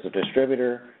manufacturer, as a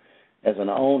distributor, as an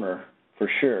owner, for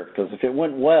sure. Because if it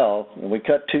went well and we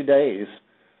cut 2 days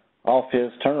off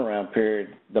his turnaround period,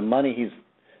 the money he's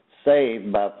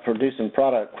saved by producing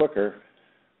product quicker,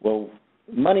 well,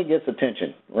 money gets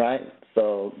attention, right?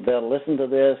 So they'll listen to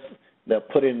this. They'll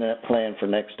put in that plan for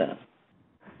next time.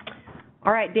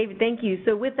 All right, David, thank you.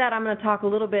 So with that, I'm going to talk a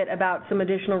little bit about some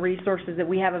additional resources that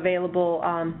we have available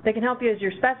that can help you as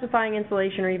you're specifying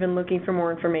installation or even looking for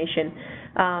more information.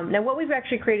 Now, what we've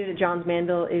actually created at Johns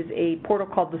Manville is a portal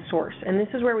called The Source, and this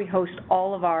is where we host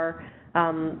all of our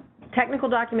technical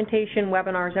documentation,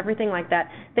 webinars, everything like that,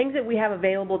 things that we have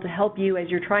available to help you as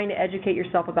you're trying to educate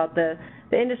yourself about the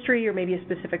industry or maybe a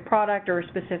specific product or a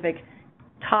specific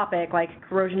topic like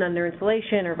corrosion under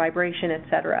insulation or vibration, et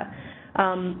cetera.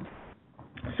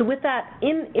 So with that,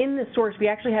 in the source, we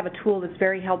actually have a tool that's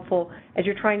very helpful as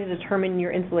you're trying to determine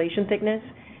your insulation thickness.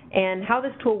 And how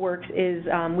this tool works is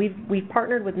we've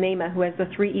partnered with NAMA, who has the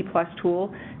 3E Plus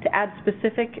tool, to add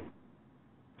specific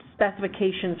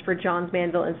specifications for Johns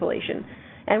Manville insulation.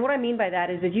 And what I mean by that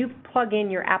is as you plug in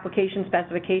your application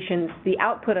specifications, the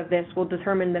output of this will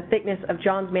determine the thickness of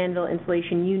Johns Manville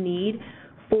insulation you need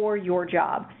for your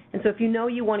job. And so if you know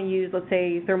you want to use, let's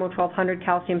say, Thermo 1200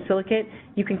 calcium silicate,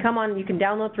 you can come on, you can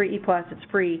download 3E+, it's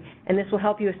free, and this will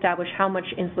help you establish how much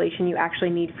insulation you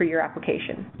actually need for your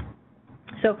application.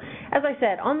 So as I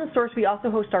said, on the source we also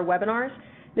host our webinars.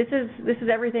 This is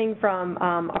everything from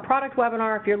a product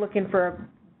webinar if you're looking for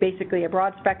basically a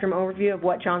broad spectrum overview of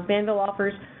what Johns Manville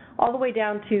offers, all the way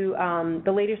down to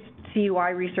the latest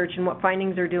CUI research and what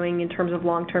findings are doing in terms of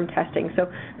long-term testing.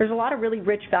 So there's a lot of really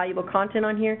rich, valuable content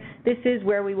on here. This is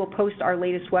where we will post our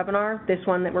latest webinar, this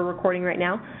one that we're recording right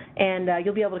now, and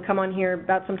you'll be able to come on here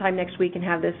about sometime next week and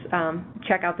have this,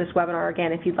 check out this webinar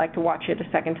again if you'd like to watch it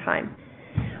a second time.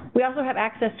 We also have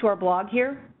access to our blog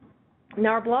here.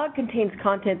 Now, our blog contains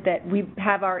content that we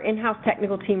have our in-house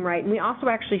technical team write, and we also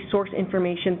actually source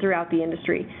information throughout the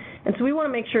industry. And so we want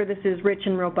to make sure this is rich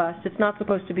and robust. It's not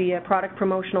supposed to be a product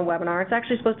promotional webinar. It's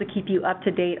actually supposed to keep you up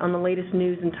to date on the latest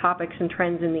news and topics and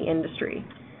trends in the industry.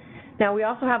 Now, we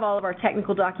also have all of our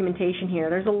technical documentation here.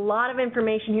 There's a lot of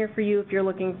information here for you if you're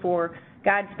looking for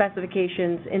guide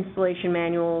specifications, installation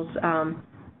manuals,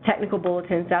 technical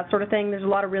bulletins, that sort of thing. There's a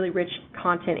lot of really rich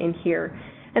content in here.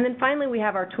 And then finally, we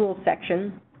have our tools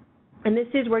section, and this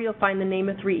is where you'll find the Name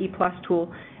a 3E+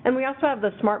 tool. And we also have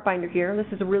the Smart Binder here.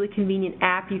 This is a really convenient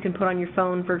app you can put on your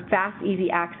phone for fast, easy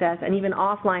access and even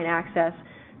offline access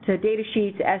to data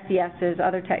sheets, SESs,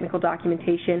 other technical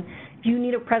documentation. If you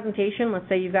need a presentation, let's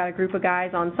say you've got a group of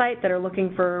guys on site that are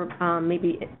looking for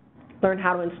maybe learn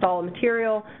how to install a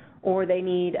material, or they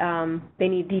need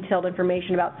detailed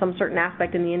information about some certain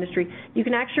aspect in the industry, you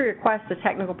can actually request a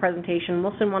technical presentation.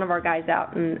 We'll send one of our guys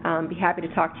out and be happy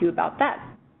to talk to you about that.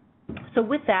 So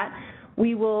with that,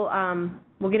 we will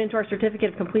we'll get into our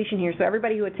certificate of completion here. So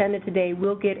everybody who attended today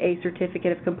will get a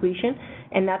certificate of completion,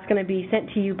 and that's going to be sent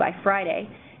to you by Friday.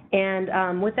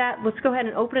 And with that, let's go ahead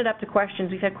and open it up to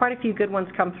questions. We've had quite a few good ones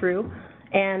come through,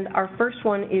 and our first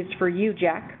one is for you,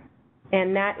 Jack,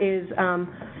 and that is,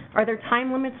 are there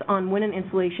time limits on when an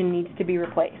insulation needs to be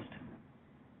replaced?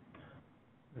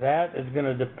 That is going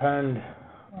to depend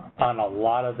on a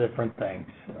lot of different things.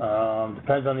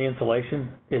 Depends on the insulation.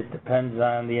 It depends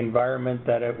on the environment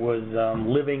that it was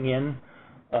living in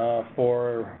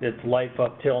for its life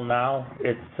up till now.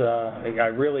 I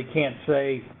really can't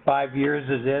say 5 years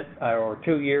is it or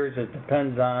 2 years. It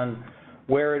depends on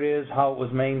where it is, how it was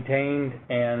maintained,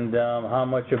 and how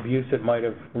much abuse it might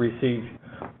have received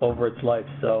over its life.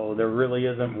 So there really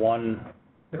isn't one,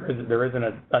 there isn't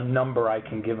a number I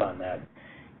can give on that.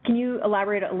 Can you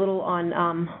elaborate a little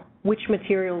on which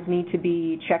materials need to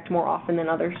be checked more often than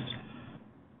others?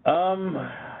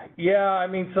 Yeah, I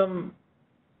mean, some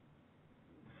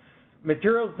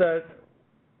materials that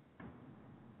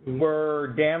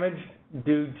were damaged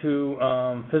due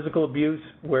to physical abuse,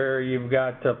 where you've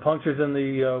got punctures in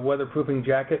the weatherproofing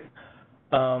jacket,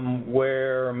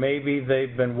 where maybe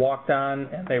they've been walked on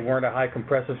and they weren't a high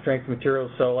compressive strength material.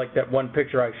 So like that one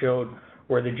picture I showed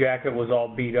where the jacket was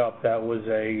all beat up, that was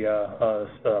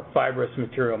a fibrous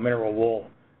material, mineral wool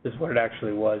is what it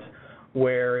actually was,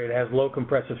 where it has low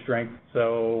compressive strength.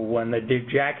 So when the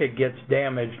jacket gets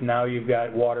damaged, now you've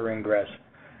got water ingress.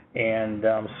 And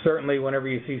certainly whenever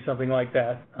you see something like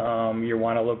that, you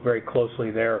want to look very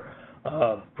closely there.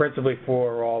 Principally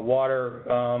for water,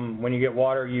 when you get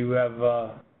water, you have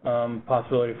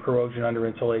possibility of corrosion under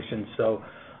insulation. So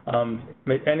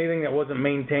anything that wasn't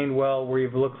maintained well, where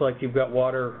it looks like you've got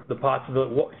water, the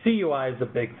possibility, CUI is a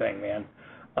big thing, man.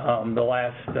 The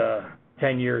last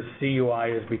 10 years,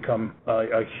 CUI has become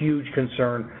a huge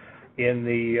concern in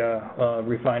the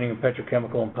refining and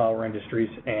petrochemical and power industries,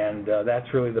 and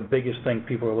that's really the biggest thing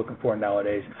people are looking for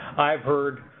nowadays. I've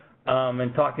heard,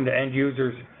 in talking to end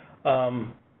users,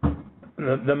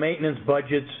 the maintenance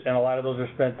budgets, and a lot of those are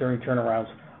spent during turnarounds,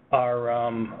 are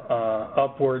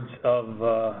upwards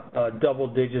of double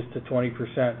digits to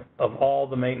 20% of all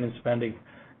the maintenance spending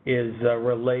is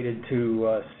related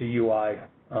to CUI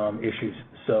issues.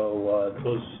 So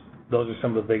those are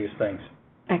some of the biggest things.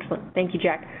 Excellent. Thank you,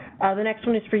 Jack. The next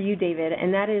one is for you, David,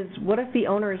 and that is, what if the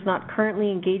owner is not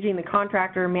currently engaging the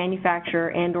contractor, manufacturer,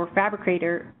 and or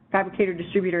fabricator,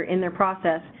 distributor in their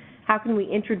process? How can we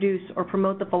introduce or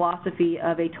promote the philosophy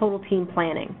of a total team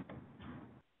planning?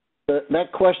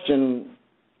 That question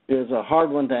is a hard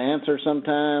one to answer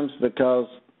sometimes, because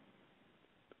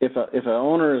if an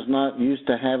owner is not used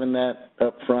to having that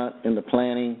up front in the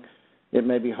planning, it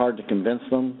may be hard to convince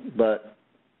them. But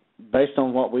based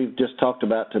on what we've just talked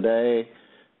about today,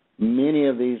 many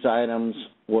of these items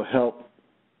will help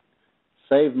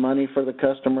save money for the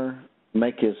customer,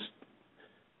 make his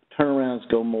turnarounds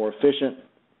go more efficient,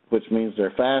 which means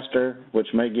they're faster, which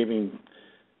may give him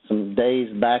some days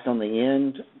back on the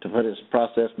end to put his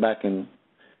process back in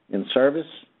service,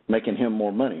 making him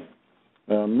more money.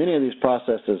 Many of these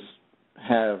processes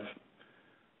have,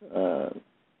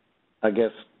 I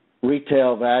guess,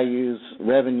 retail values,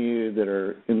 revenue that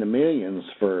are in the millions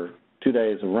for 2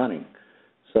 days of running.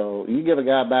 So you give a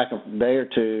guy back a day or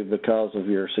two because of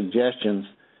your suggestions,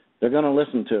 they're going to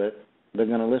listen to it. They're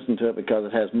going to listen to it because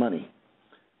it has money.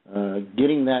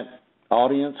 Getting that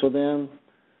audience with them,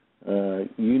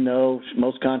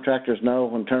 most contractors know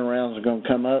when turnarounds are going to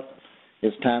come up,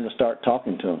 it's time to start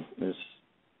talking to them. It's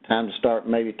time to start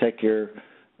maybe take your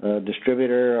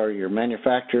distributor or your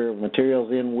manufacturer of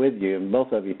materials in with you, and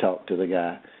both of you talk to the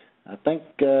guy. I think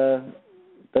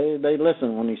they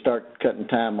listen when you start cutting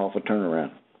time off a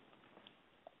turnaround.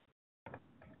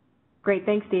 Great,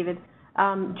 thanks, David.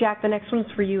 Jack, the next one's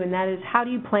for you, and that is, how do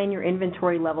you plan your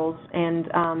inventory levels, and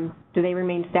do they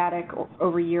remain static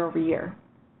over year?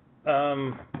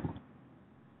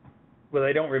 Well,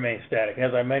 they don't remain static.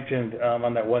 As I mentioned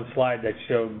on that one slide that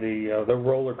showed the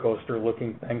roller coaster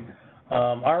looking thing,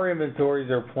 our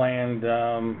inventories are planned.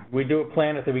 We do a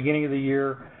plan at the beginning of the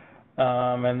year,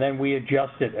 and then we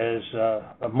adjust it as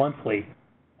a monthly,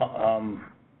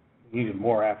 even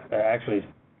more, actually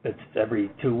it's every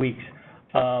 2 weeks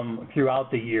throughout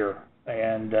the year,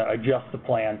 and adjust the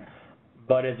plan.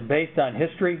 But it's based on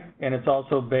history, and it's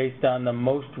also based on the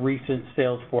most recent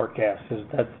sales forecast.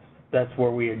 That's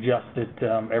where we adjust it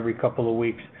every couple of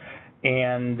weeks.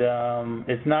 And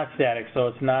it's not static, so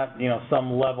it's not,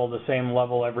 some level, the same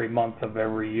level every month of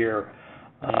every year.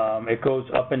 It goes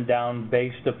up and down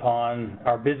based upon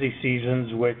our busy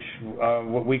seasons, which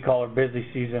what we call our busy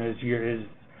season is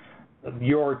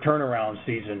your turnaround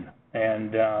season.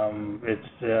 And it's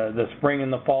the spring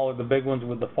and the fall are the big ones,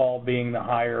 with the fall being the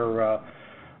higher,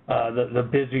 the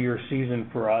busier season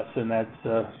for us, and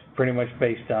that's pretty much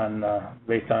based on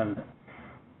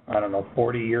I don't know,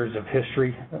 40 years of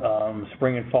history,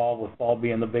 spring and fall, with fall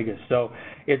being the biggest. So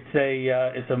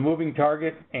it's a moving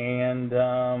target, and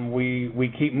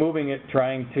we keep moving it,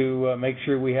 trying to make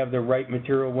sure we have the right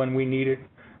material when we need it,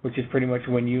 which is pretty much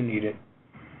when you need it.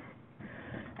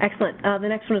 Excellent. The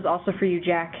next one is also for you,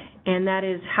 Jack, and that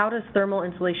is, how does thermal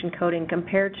insulation coating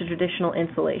compare to traditional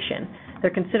insulation?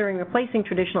 They're considering replacing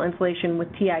traditional insulation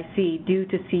with TIC due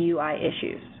to CUI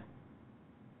issues.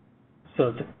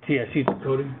 So TIC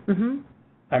coating? Mm-hmm.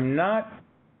 I'm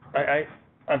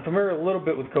familiar a little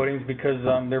bit with coatings because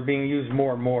they're being used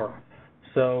more and more.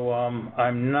 So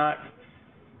I'm not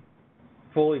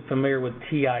fully familiar with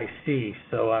TIC,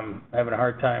 so I'm having a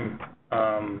hard time.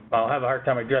 I'll have a hard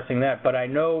time addressing that, but I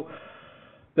know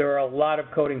there are a lot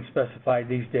of coatings specified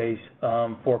these days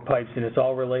for pipes, and it's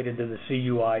all related to the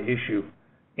CUI issue.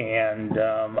 And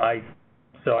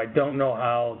so I don't know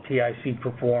how TIC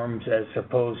performs as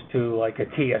opposed to like a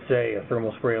TSA, a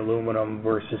thermal spray aluminum,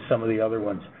 versus some of the other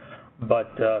ones.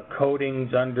 But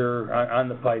coatings on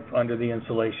the pipe under the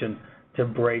insulation to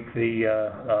break the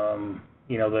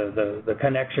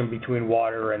connection between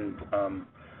water and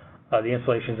the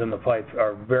insulations in the pipe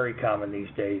are very common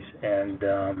these days, and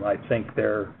I think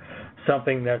they're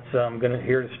something that's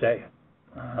here to stay.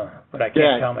 But I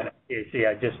can't comment on TIC.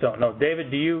 I just don't know.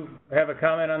 David, do you have a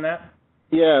comment on that?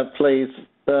 Yeah, please.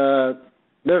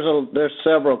 There's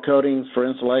several coatings for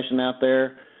insulation out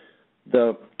there.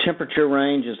 The temperature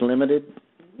range is limited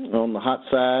on the hot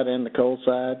side and the cold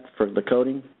side for the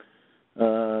coating.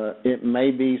 It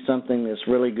may be something that's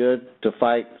really good to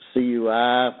fight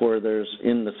CUI where there's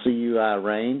in the CUI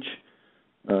range.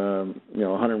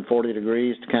 140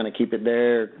 degrees to kind of keep it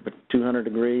there, but 200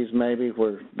 degrees maybe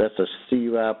where that's a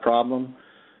CUI problem.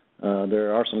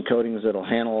 There are some coatings that will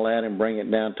handle that and bring it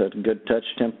down to a good touch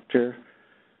temperature.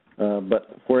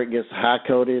 But where it gets high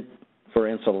coated for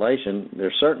insulation,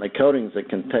 there's certainly coatings that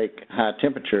can take high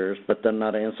temperatures, but they're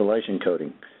not an insulation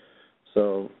coating.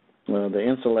 So the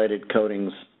insulated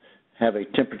coatings have a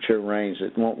temperature range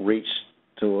that won't reach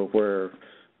to where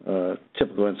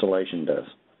typical insulation does.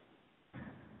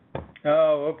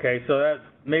 Oh, okay. So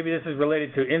maybe this is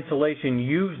related to insulation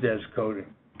used as coating,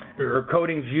 or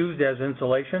coatings used as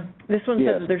insulation? This one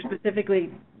says that they're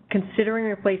specifically considering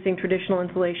replacing traditional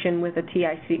insulation with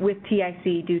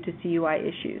TIC due to CUI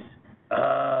issues.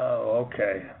 Oh,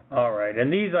 okay. All right.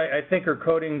 And these, I think, are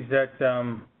coatings that,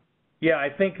 I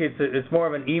think it's more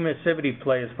of an emissivity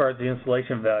play as far as the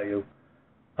insulation value.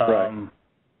 Right.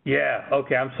 Yeah,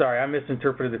 okay, I'm sorry. I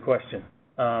misinterpreted the question.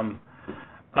 I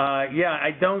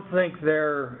don't think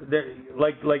they're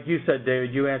like you said,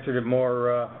 David, you answered it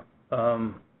more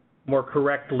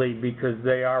correctly, because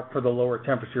they are for the lower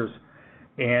temperatures.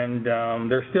 And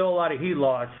there's still a lot of heat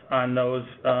loss on those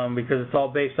because it's all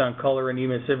based on color and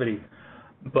emissivity.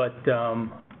 But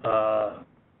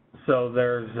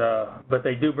but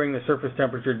they do bring the surface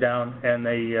temperature down, and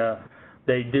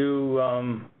they do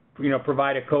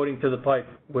provide a coating to the pipe,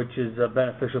 which is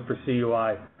beneficial for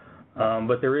CUI.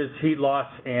 But there is heat loss,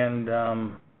 and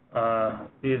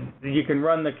you can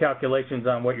run the calculations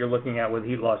on what you're looking at with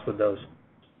heat loss with those.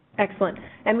 Excellent.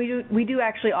 And we do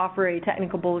actually offer a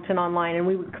technical bulletin online, and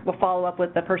we will follow up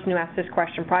with the person who asked this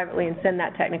question privately and send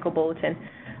that technical bulletin.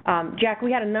 Jack,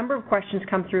 we had a number of questions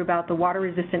come through about the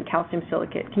water-resistant calcium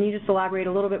silicate. Can you just elaborate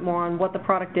a little bit more on what the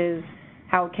product is,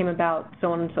 how it came about,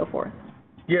 so on and so forth?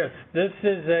 Yes, this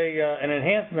is an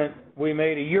enhancement we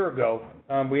made a year ago.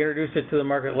 We introduced it to the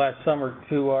market last summer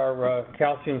to our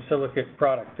calcium silicate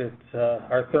product. It's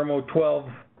our Thermo 12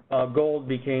 Gold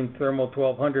became Thermo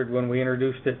 1200 when we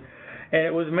introduced it, and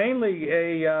it was mainly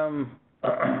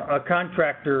a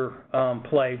contractor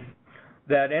play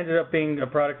that ended up being a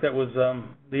product that was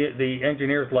the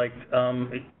engineers liked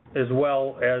as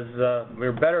well as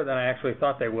or better than I actually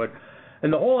thought they would.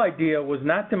 And the whole idea was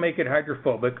not to make it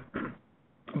hydrophobic,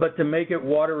 but to make it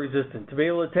water resistant, to be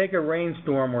able to take a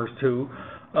rainstorm or two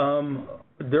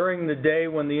during the day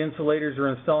when the insulators are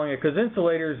installing it. Because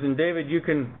insulators, and David, you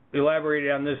can elaborate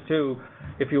on this too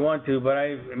if you want to, but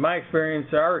my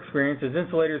experience, our experience is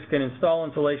insulators can install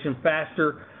insulation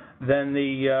faster than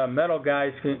the metal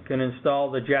guys can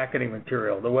install the jacketing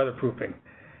material, the weatherproofing.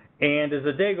 And as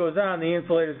the day goes on, the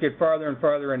insulators get farther and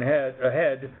farther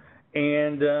ahead,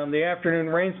 and the afternoon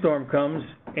rainstorm comes,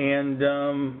 and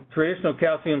traditional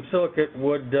calcium silicate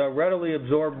would readily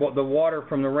absorb the water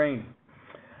from the rain.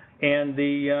 And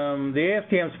the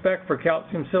ASTM spec for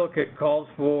calcium silicate calls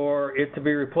for it to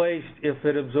be replaced if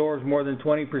it absorbs more than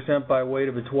 20% by weight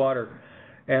of its water.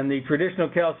 And the traditional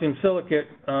calcium silicate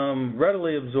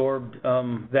readily absorbed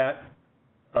that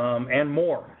and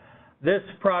more. This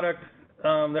product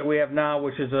that we have now,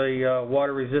 which is a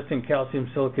water-resistant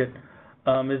calcium silicate,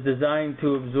 is designed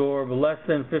to absorb less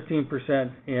than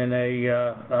 15% in a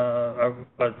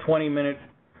 20-minute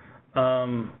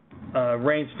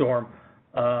rainstorm.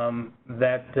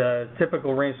 That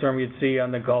typical rainstorm you'd see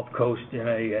on the Gulf Coast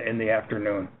in the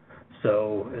afternoon.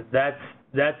 So that's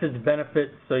its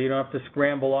benefit. So you don't have to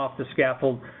scramble off the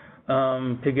scaffold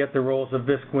to get the rolls of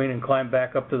visqueen and climb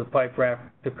back up to the pipe rack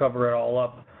to cover it all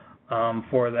up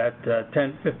for that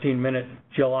 10-15 minute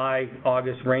July,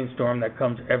 August rainstorm that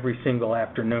comes every single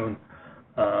afternoon.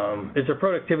 It's a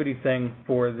productivity thing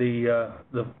for the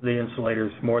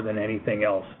insulators more than anything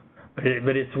else.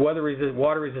 But it's water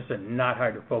resistant, not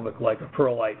hydrophobic like a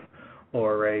perlite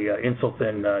or a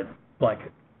insul-thin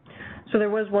blanket. So there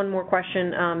was one more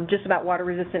question just about water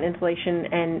resistant insulation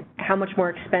and how much more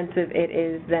expensive it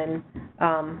is than,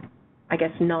 I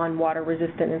guess, non-water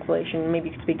resistant insulation. Maybe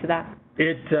you could speak to that.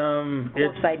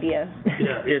 It's idea.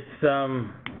 Yeah,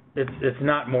 it's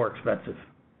not more expensive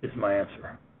is my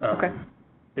answer. Okay.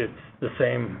 It's the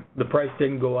same. The price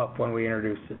didn't go up when we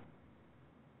introduced it.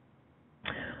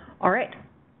 All right.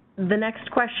 The next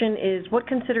question is, what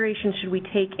considerations should we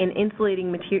take in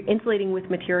insulating with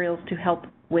materials to help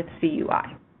with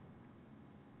CUI?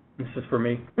 This is for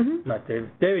me, Mm-hmm. not David.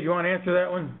 David, you want to answer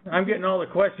that one? I'm getting all the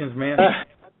questions, man.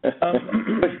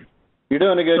 You're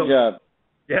doing a good job.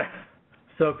 Yeah.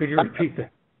 So could you repeat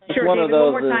that? Sure, David,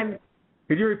 one more time.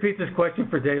 Could you repeat this question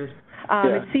for David?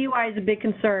 If CUI is a big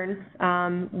concern,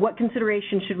 what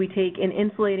considerations should we take in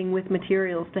insulating with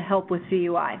materials to help with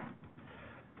CUI?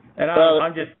 And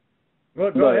I'm just,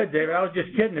 well, go ahead, David. I was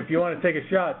just kidding if you want to take a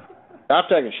shot. I'll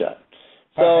take a shot.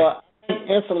 So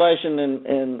insulation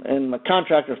in a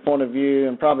contractor's point of view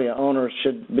and probably an owner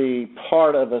should be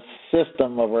part of a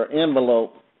system of our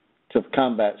envelope to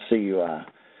combat CUI.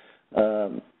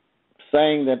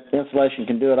 Saying that insulation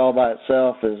can do it all by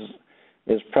itself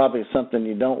is probably something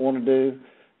you don't want to do.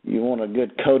 You want a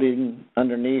good coating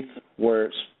underneath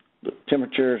where the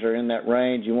temperatures are in that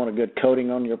range. You want a good coating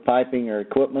on your piping or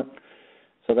equipment.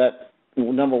 So that,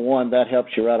 number one, that helps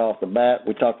you right off the bat.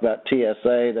 We talked about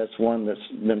TSA. That's one that's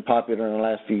been popular in the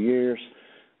last few years.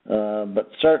 But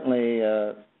certainly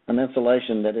an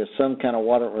insulation that is some kind of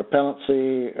water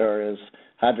repellency or is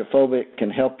hydrophobic can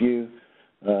help you.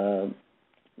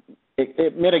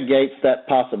 It mitigates that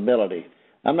possibility.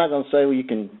 I'm not going to say you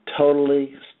can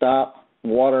totally stop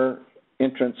water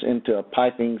entrance into a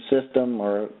piping system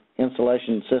or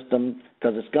insulation system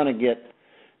because it's going to get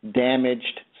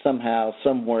damaged somehow,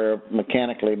 somewhere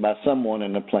mechanically by someone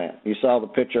in the plant. You saw the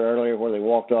picture earlier where they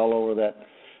walked all over that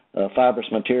fibrous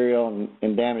material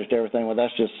and damaged everything. Well,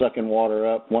 that's just sucking water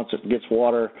up. Once it gets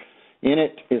water in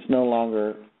it, it's no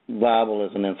longer viable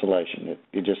as an insulation.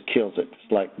 It just kills it.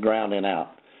 It's like grounding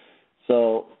out.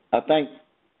 So I think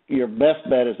your best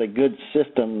bet is a good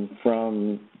system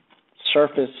from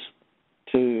surface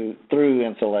to through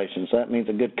insulation. So that means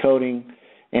a good coating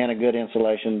and a good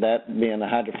insulation, that being a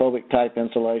hydrophobic type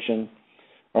insulation,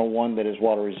 or one that is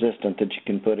water resistant that you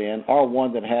can put in, or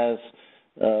one that has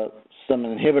some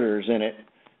inhibitors in it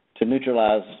to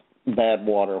neutralize bad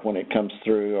water when it comes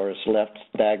through or is left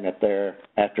stagnant there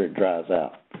after it dries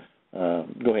out.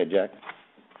 Go ahead, Jack.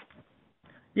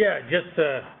 Yeah, just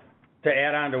to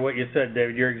add on to what you said,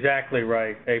 David, you're exactly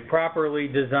right. A properly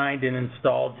designed and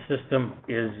installed system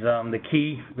is the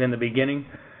key in the beginning,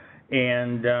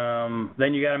 and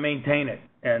then you got to maintain it,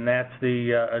 and that's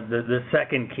the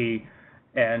second key.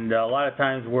 And a lot of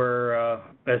times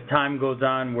as time goes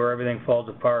on, where everything falls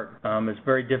apart, it's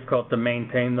very difficult to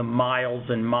maintain the miles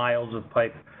and miles of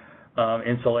pipe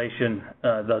insulation,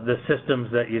 the systems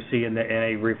that you see in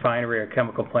a refinery or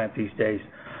chemical plant these days.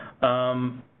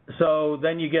 So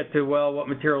then you get to, well, what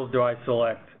materials do I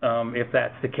select if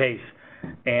that's the case?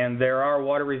 And there are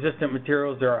water-resistant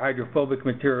materials, there are hydrophobic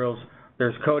materials,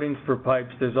 there's coatings for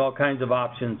pipes, there's all kinds of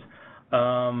options.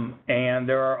 And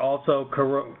there are also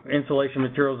insulation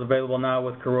materials available now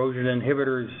with corrosion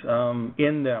inhibitors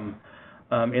in them,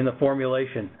 in the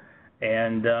formulation.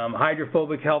 And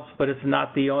hydrophobic helps, but it's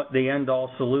not the end-all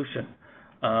solution.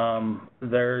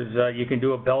 You can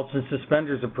do a belts and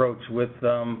suspenders approach with,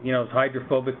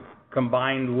 hydrophobic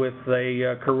combined with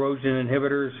a corrosion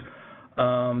inhibitors.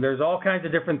 There's all kinds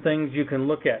of different things you can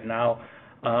look at now.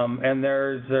 And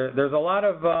there's a lot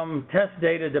of test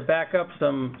data to back up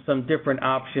some different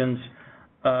options.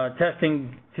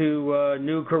 Testing to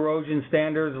new corrosion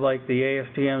standards like the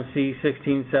ASTM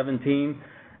C1617,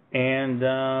 and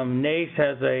NACE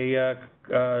has a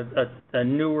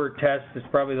newer test. It's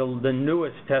probably the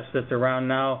newest test that's around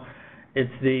now.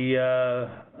 It's the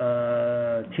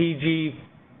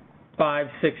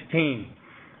TG516.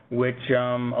 Which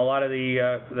a lot of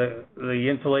the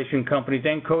insulation companies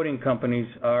and coating companies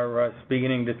are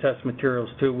beginning to test materials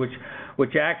too,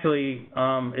 which actually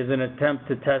is an attempt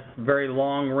to test very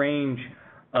long range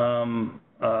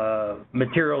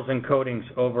materials and coatings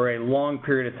over a long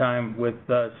period of time with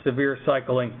severe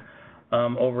cycling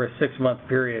over a 6-month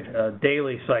period,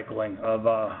 daily cycling of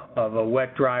a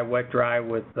wet dry with high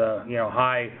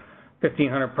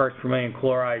 1,500 parts per million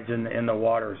chlorides in the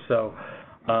water. So.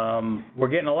 We're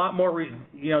getting a lot more,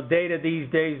 data these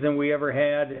days than we ever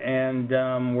had, and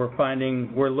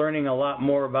we're learning a lot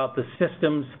more about the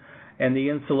systems and the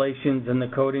insulations and the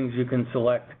coatings you can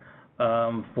select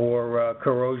for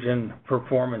corrosion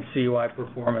performance, CUI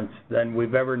performance, than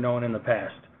we've ever known in the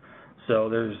past.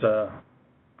 So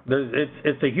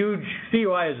it's a huge,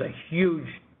 CUI is a huge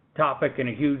topic and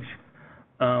a huge,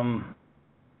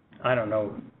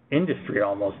 industry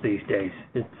almost these days.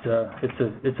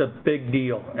 It's a big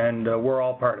deal, and we're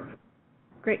all part of it.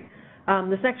 Great.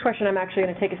 This next question I'm actually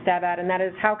going to take a stab at, and that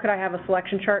is, how could I have a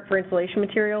selection chart for insulation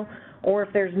material, or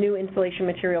if there's new insulation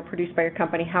material produced by your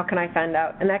company, how can I find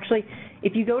out? And actually,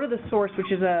 if you go to the source,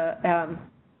 which is the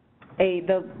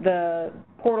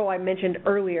portal I mentioned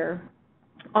earlier,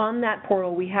 on that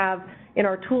portal we have, in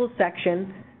our tools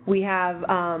section, we have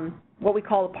what we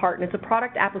call a part, and it's a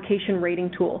product application rating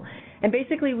tool. And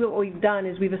basically what we've done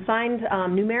is we've assigned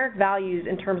numeric values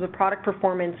in terms of product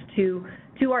performance to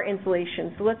our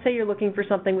insulation. So let's say you're looking for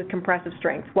something with compressive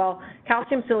strength. Well,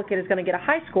 calcium silicate is going to get a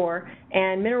high score,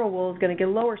 and mineral wool is going to get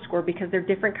a lower score because they're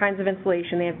different kinds of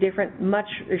insulation. They have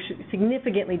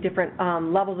significantly different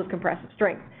levels of compressive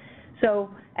strength.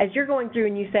 So as you're going through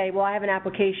and you say, well, I have an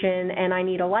application and I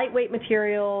need a lightweight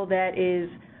material that is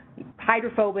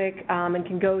hydrophobic and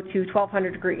can go to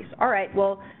 1,200 degrees. All right,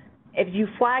 well, if you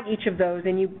flag each of those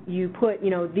and you put,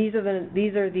 these are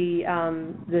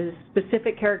the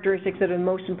specific characteristics that are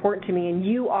most important to me, and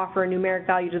you offer a numeric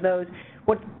value to those,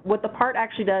 what the part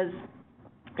actually does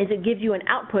is it gives you an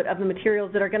output of the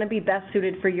materials that are going to be best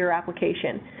suited for your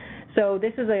application. So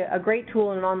this is a great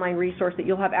tool and an online resource that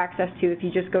you'll have access to if you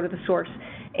just go to the source,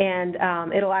 and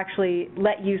it'll actually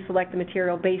let you select the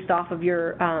material based off of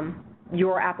your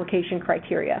application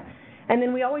criteria. And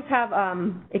then we always have,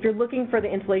 if you're looking for the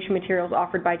insulation materials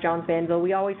offered by Johns Manville,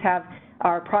 we always have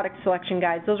our product selection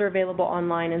guides. Those are available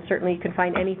online, and certainly you can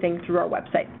find anything through our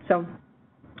website. So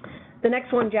the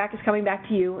next one, Jack, is coming back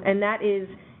to you, and that is,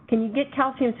 can you get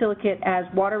calcium silicate as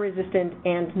water resistant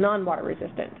and non-water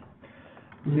resistant?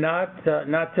 Not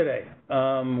today.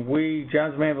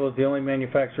 Johns Manville is the only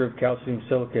manufacturer of calcium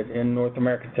silicate in North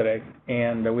America today,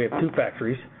 and we have 2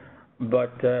 factories.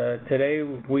 but today,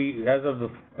 as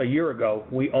of a year ago,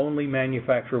 we only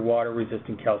manufacture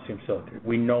water-resistant calcium silicate.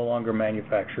 We no longer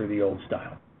manufacture the old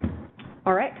style.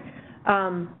 All right.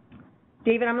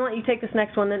 David, I'm going to let you take this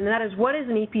next one, and that is, what is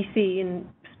an EPC, and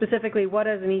specifically, what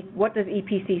does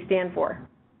EPC stand for?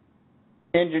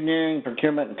 Engineering,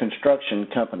 Procurement, and Construction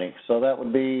Company. So that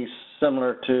would be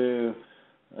similar to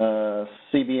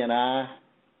CB&I,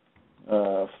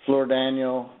 Fluor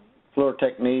Daniel, Fluor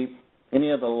Technique, any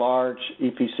of the large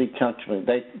EPC companies.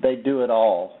 They do it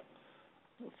all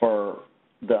for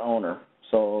the owner.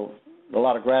 So a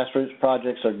lot of grassroots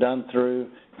projects are done through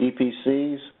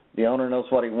EPCs. The owner knows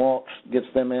what he wants, gets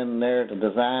them in there to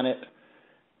design it,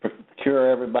 procure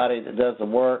everybody that does the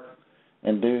work,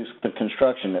 and do the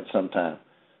construction at some time.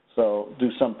 So do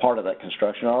some part of that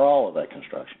construction or all of that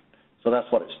construction. So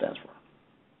that's what it stands for.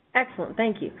 Excellent,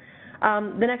 thank you.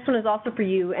 The next one is also for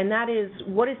you, and that is,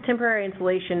 what is temporary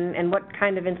insulation, and what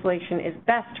kind of insulation is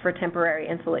best for temporary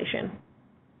insulation?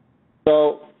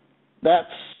 So that's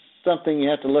something you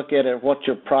have to look at what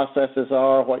your processes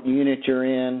are, what unit you're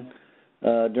in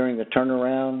during the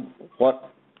turnaround,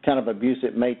 what kind of abuse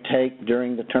it may take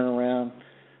during the turnaround.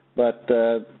 But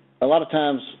a lot of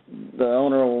times the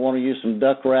owner will want to use some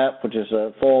duct wrap, which is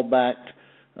a foil-backed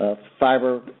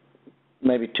fiber,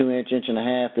 maybe 2-inch,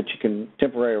 1.5-inch that you can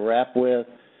temporarily wrap with.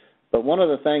 But one of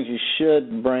the things you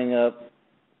should bring up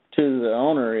to the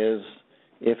owner is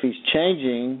if he's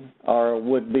changing or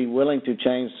would be willing to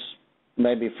change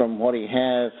maybe from what he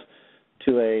has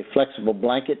to a flexible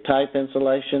blanket type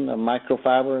insulation, a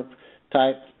microfiber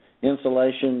type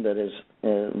insulation that is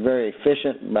very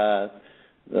efficient by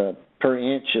per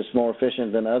inch, is more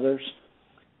efficient than others.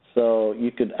 So you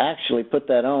could actually put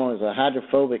that on as a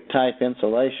hydrophobic type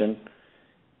insulation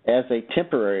as a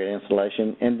temporary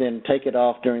insulation, and then take it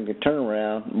off during the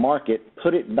turnaround, mark it,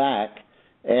 put it back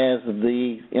as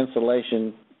the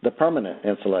insulation, the permanent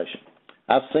insulation.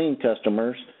 I've seen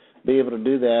customers be able to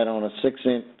do that on a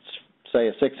 6-inch, say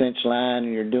a 6-inch line,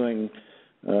 and you're doing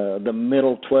the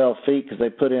middle 12 feet because they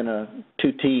put in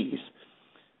 2 T's.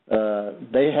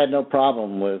 They had no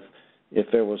problem with if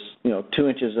there was 2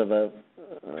 inches of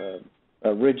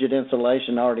a rigid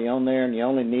insulation already on there, and you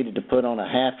only needed to put on a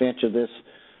 1/2 inch of this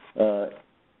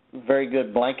very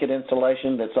good blanket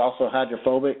insulation that's also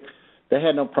hydrophobic. They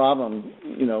had no problem,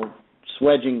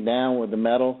 swedging down with the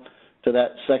metal to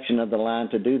that section of the line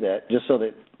to do that, just so that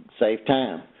it saved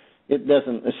time. It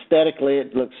doesn't, aesthetically,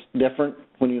 it looks different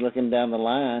when you're looking down the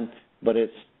line, but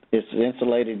it's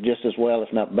insulated just as well,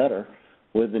 if not better,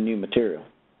 with the new material.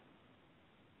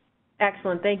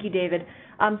 Excellent. Thank you, David.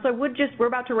 So we're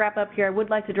about to wrap up here. I would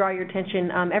like to draw your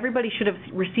attention. Everybody should have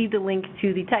received a link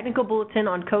to the technical bulletin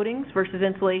on coatings versus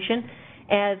insulation,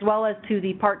 as well as to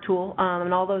the part tool,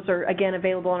 and all those are, again,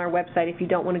 available on our website if you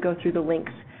don't want to go through the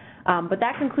links. But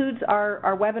that concludes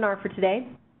our webinar for today.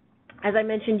 As I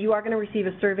mentioned, you are going to receive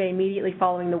a survey immediately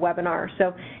following the webinar.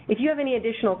 So if you have any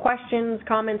additional questions,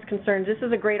 comments, concerns, this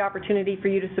is a great opportunity for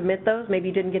you to submit those. Maybe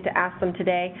you didn't get to ask them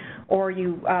today, or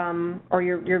you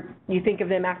think of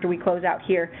them after we close out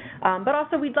here. But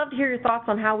also, we'd love to hear your thoughts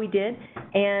on how we did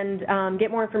and get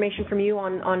more information from you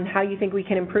on how you think we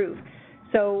can improve.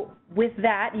 So with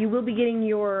that, you will be getting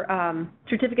your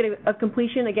certificate of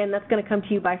completion. Again, that's going to come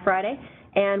to you by Friday,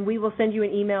 and we will send you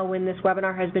an email when this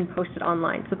webinar has been posted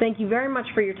online. So thank you very much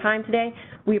for your time today.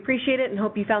 We appreciate it and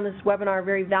hope you found this webinar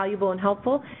very valuable and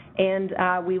helpful, and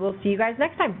we will see you guys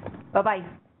next time.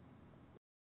 Bye-bye.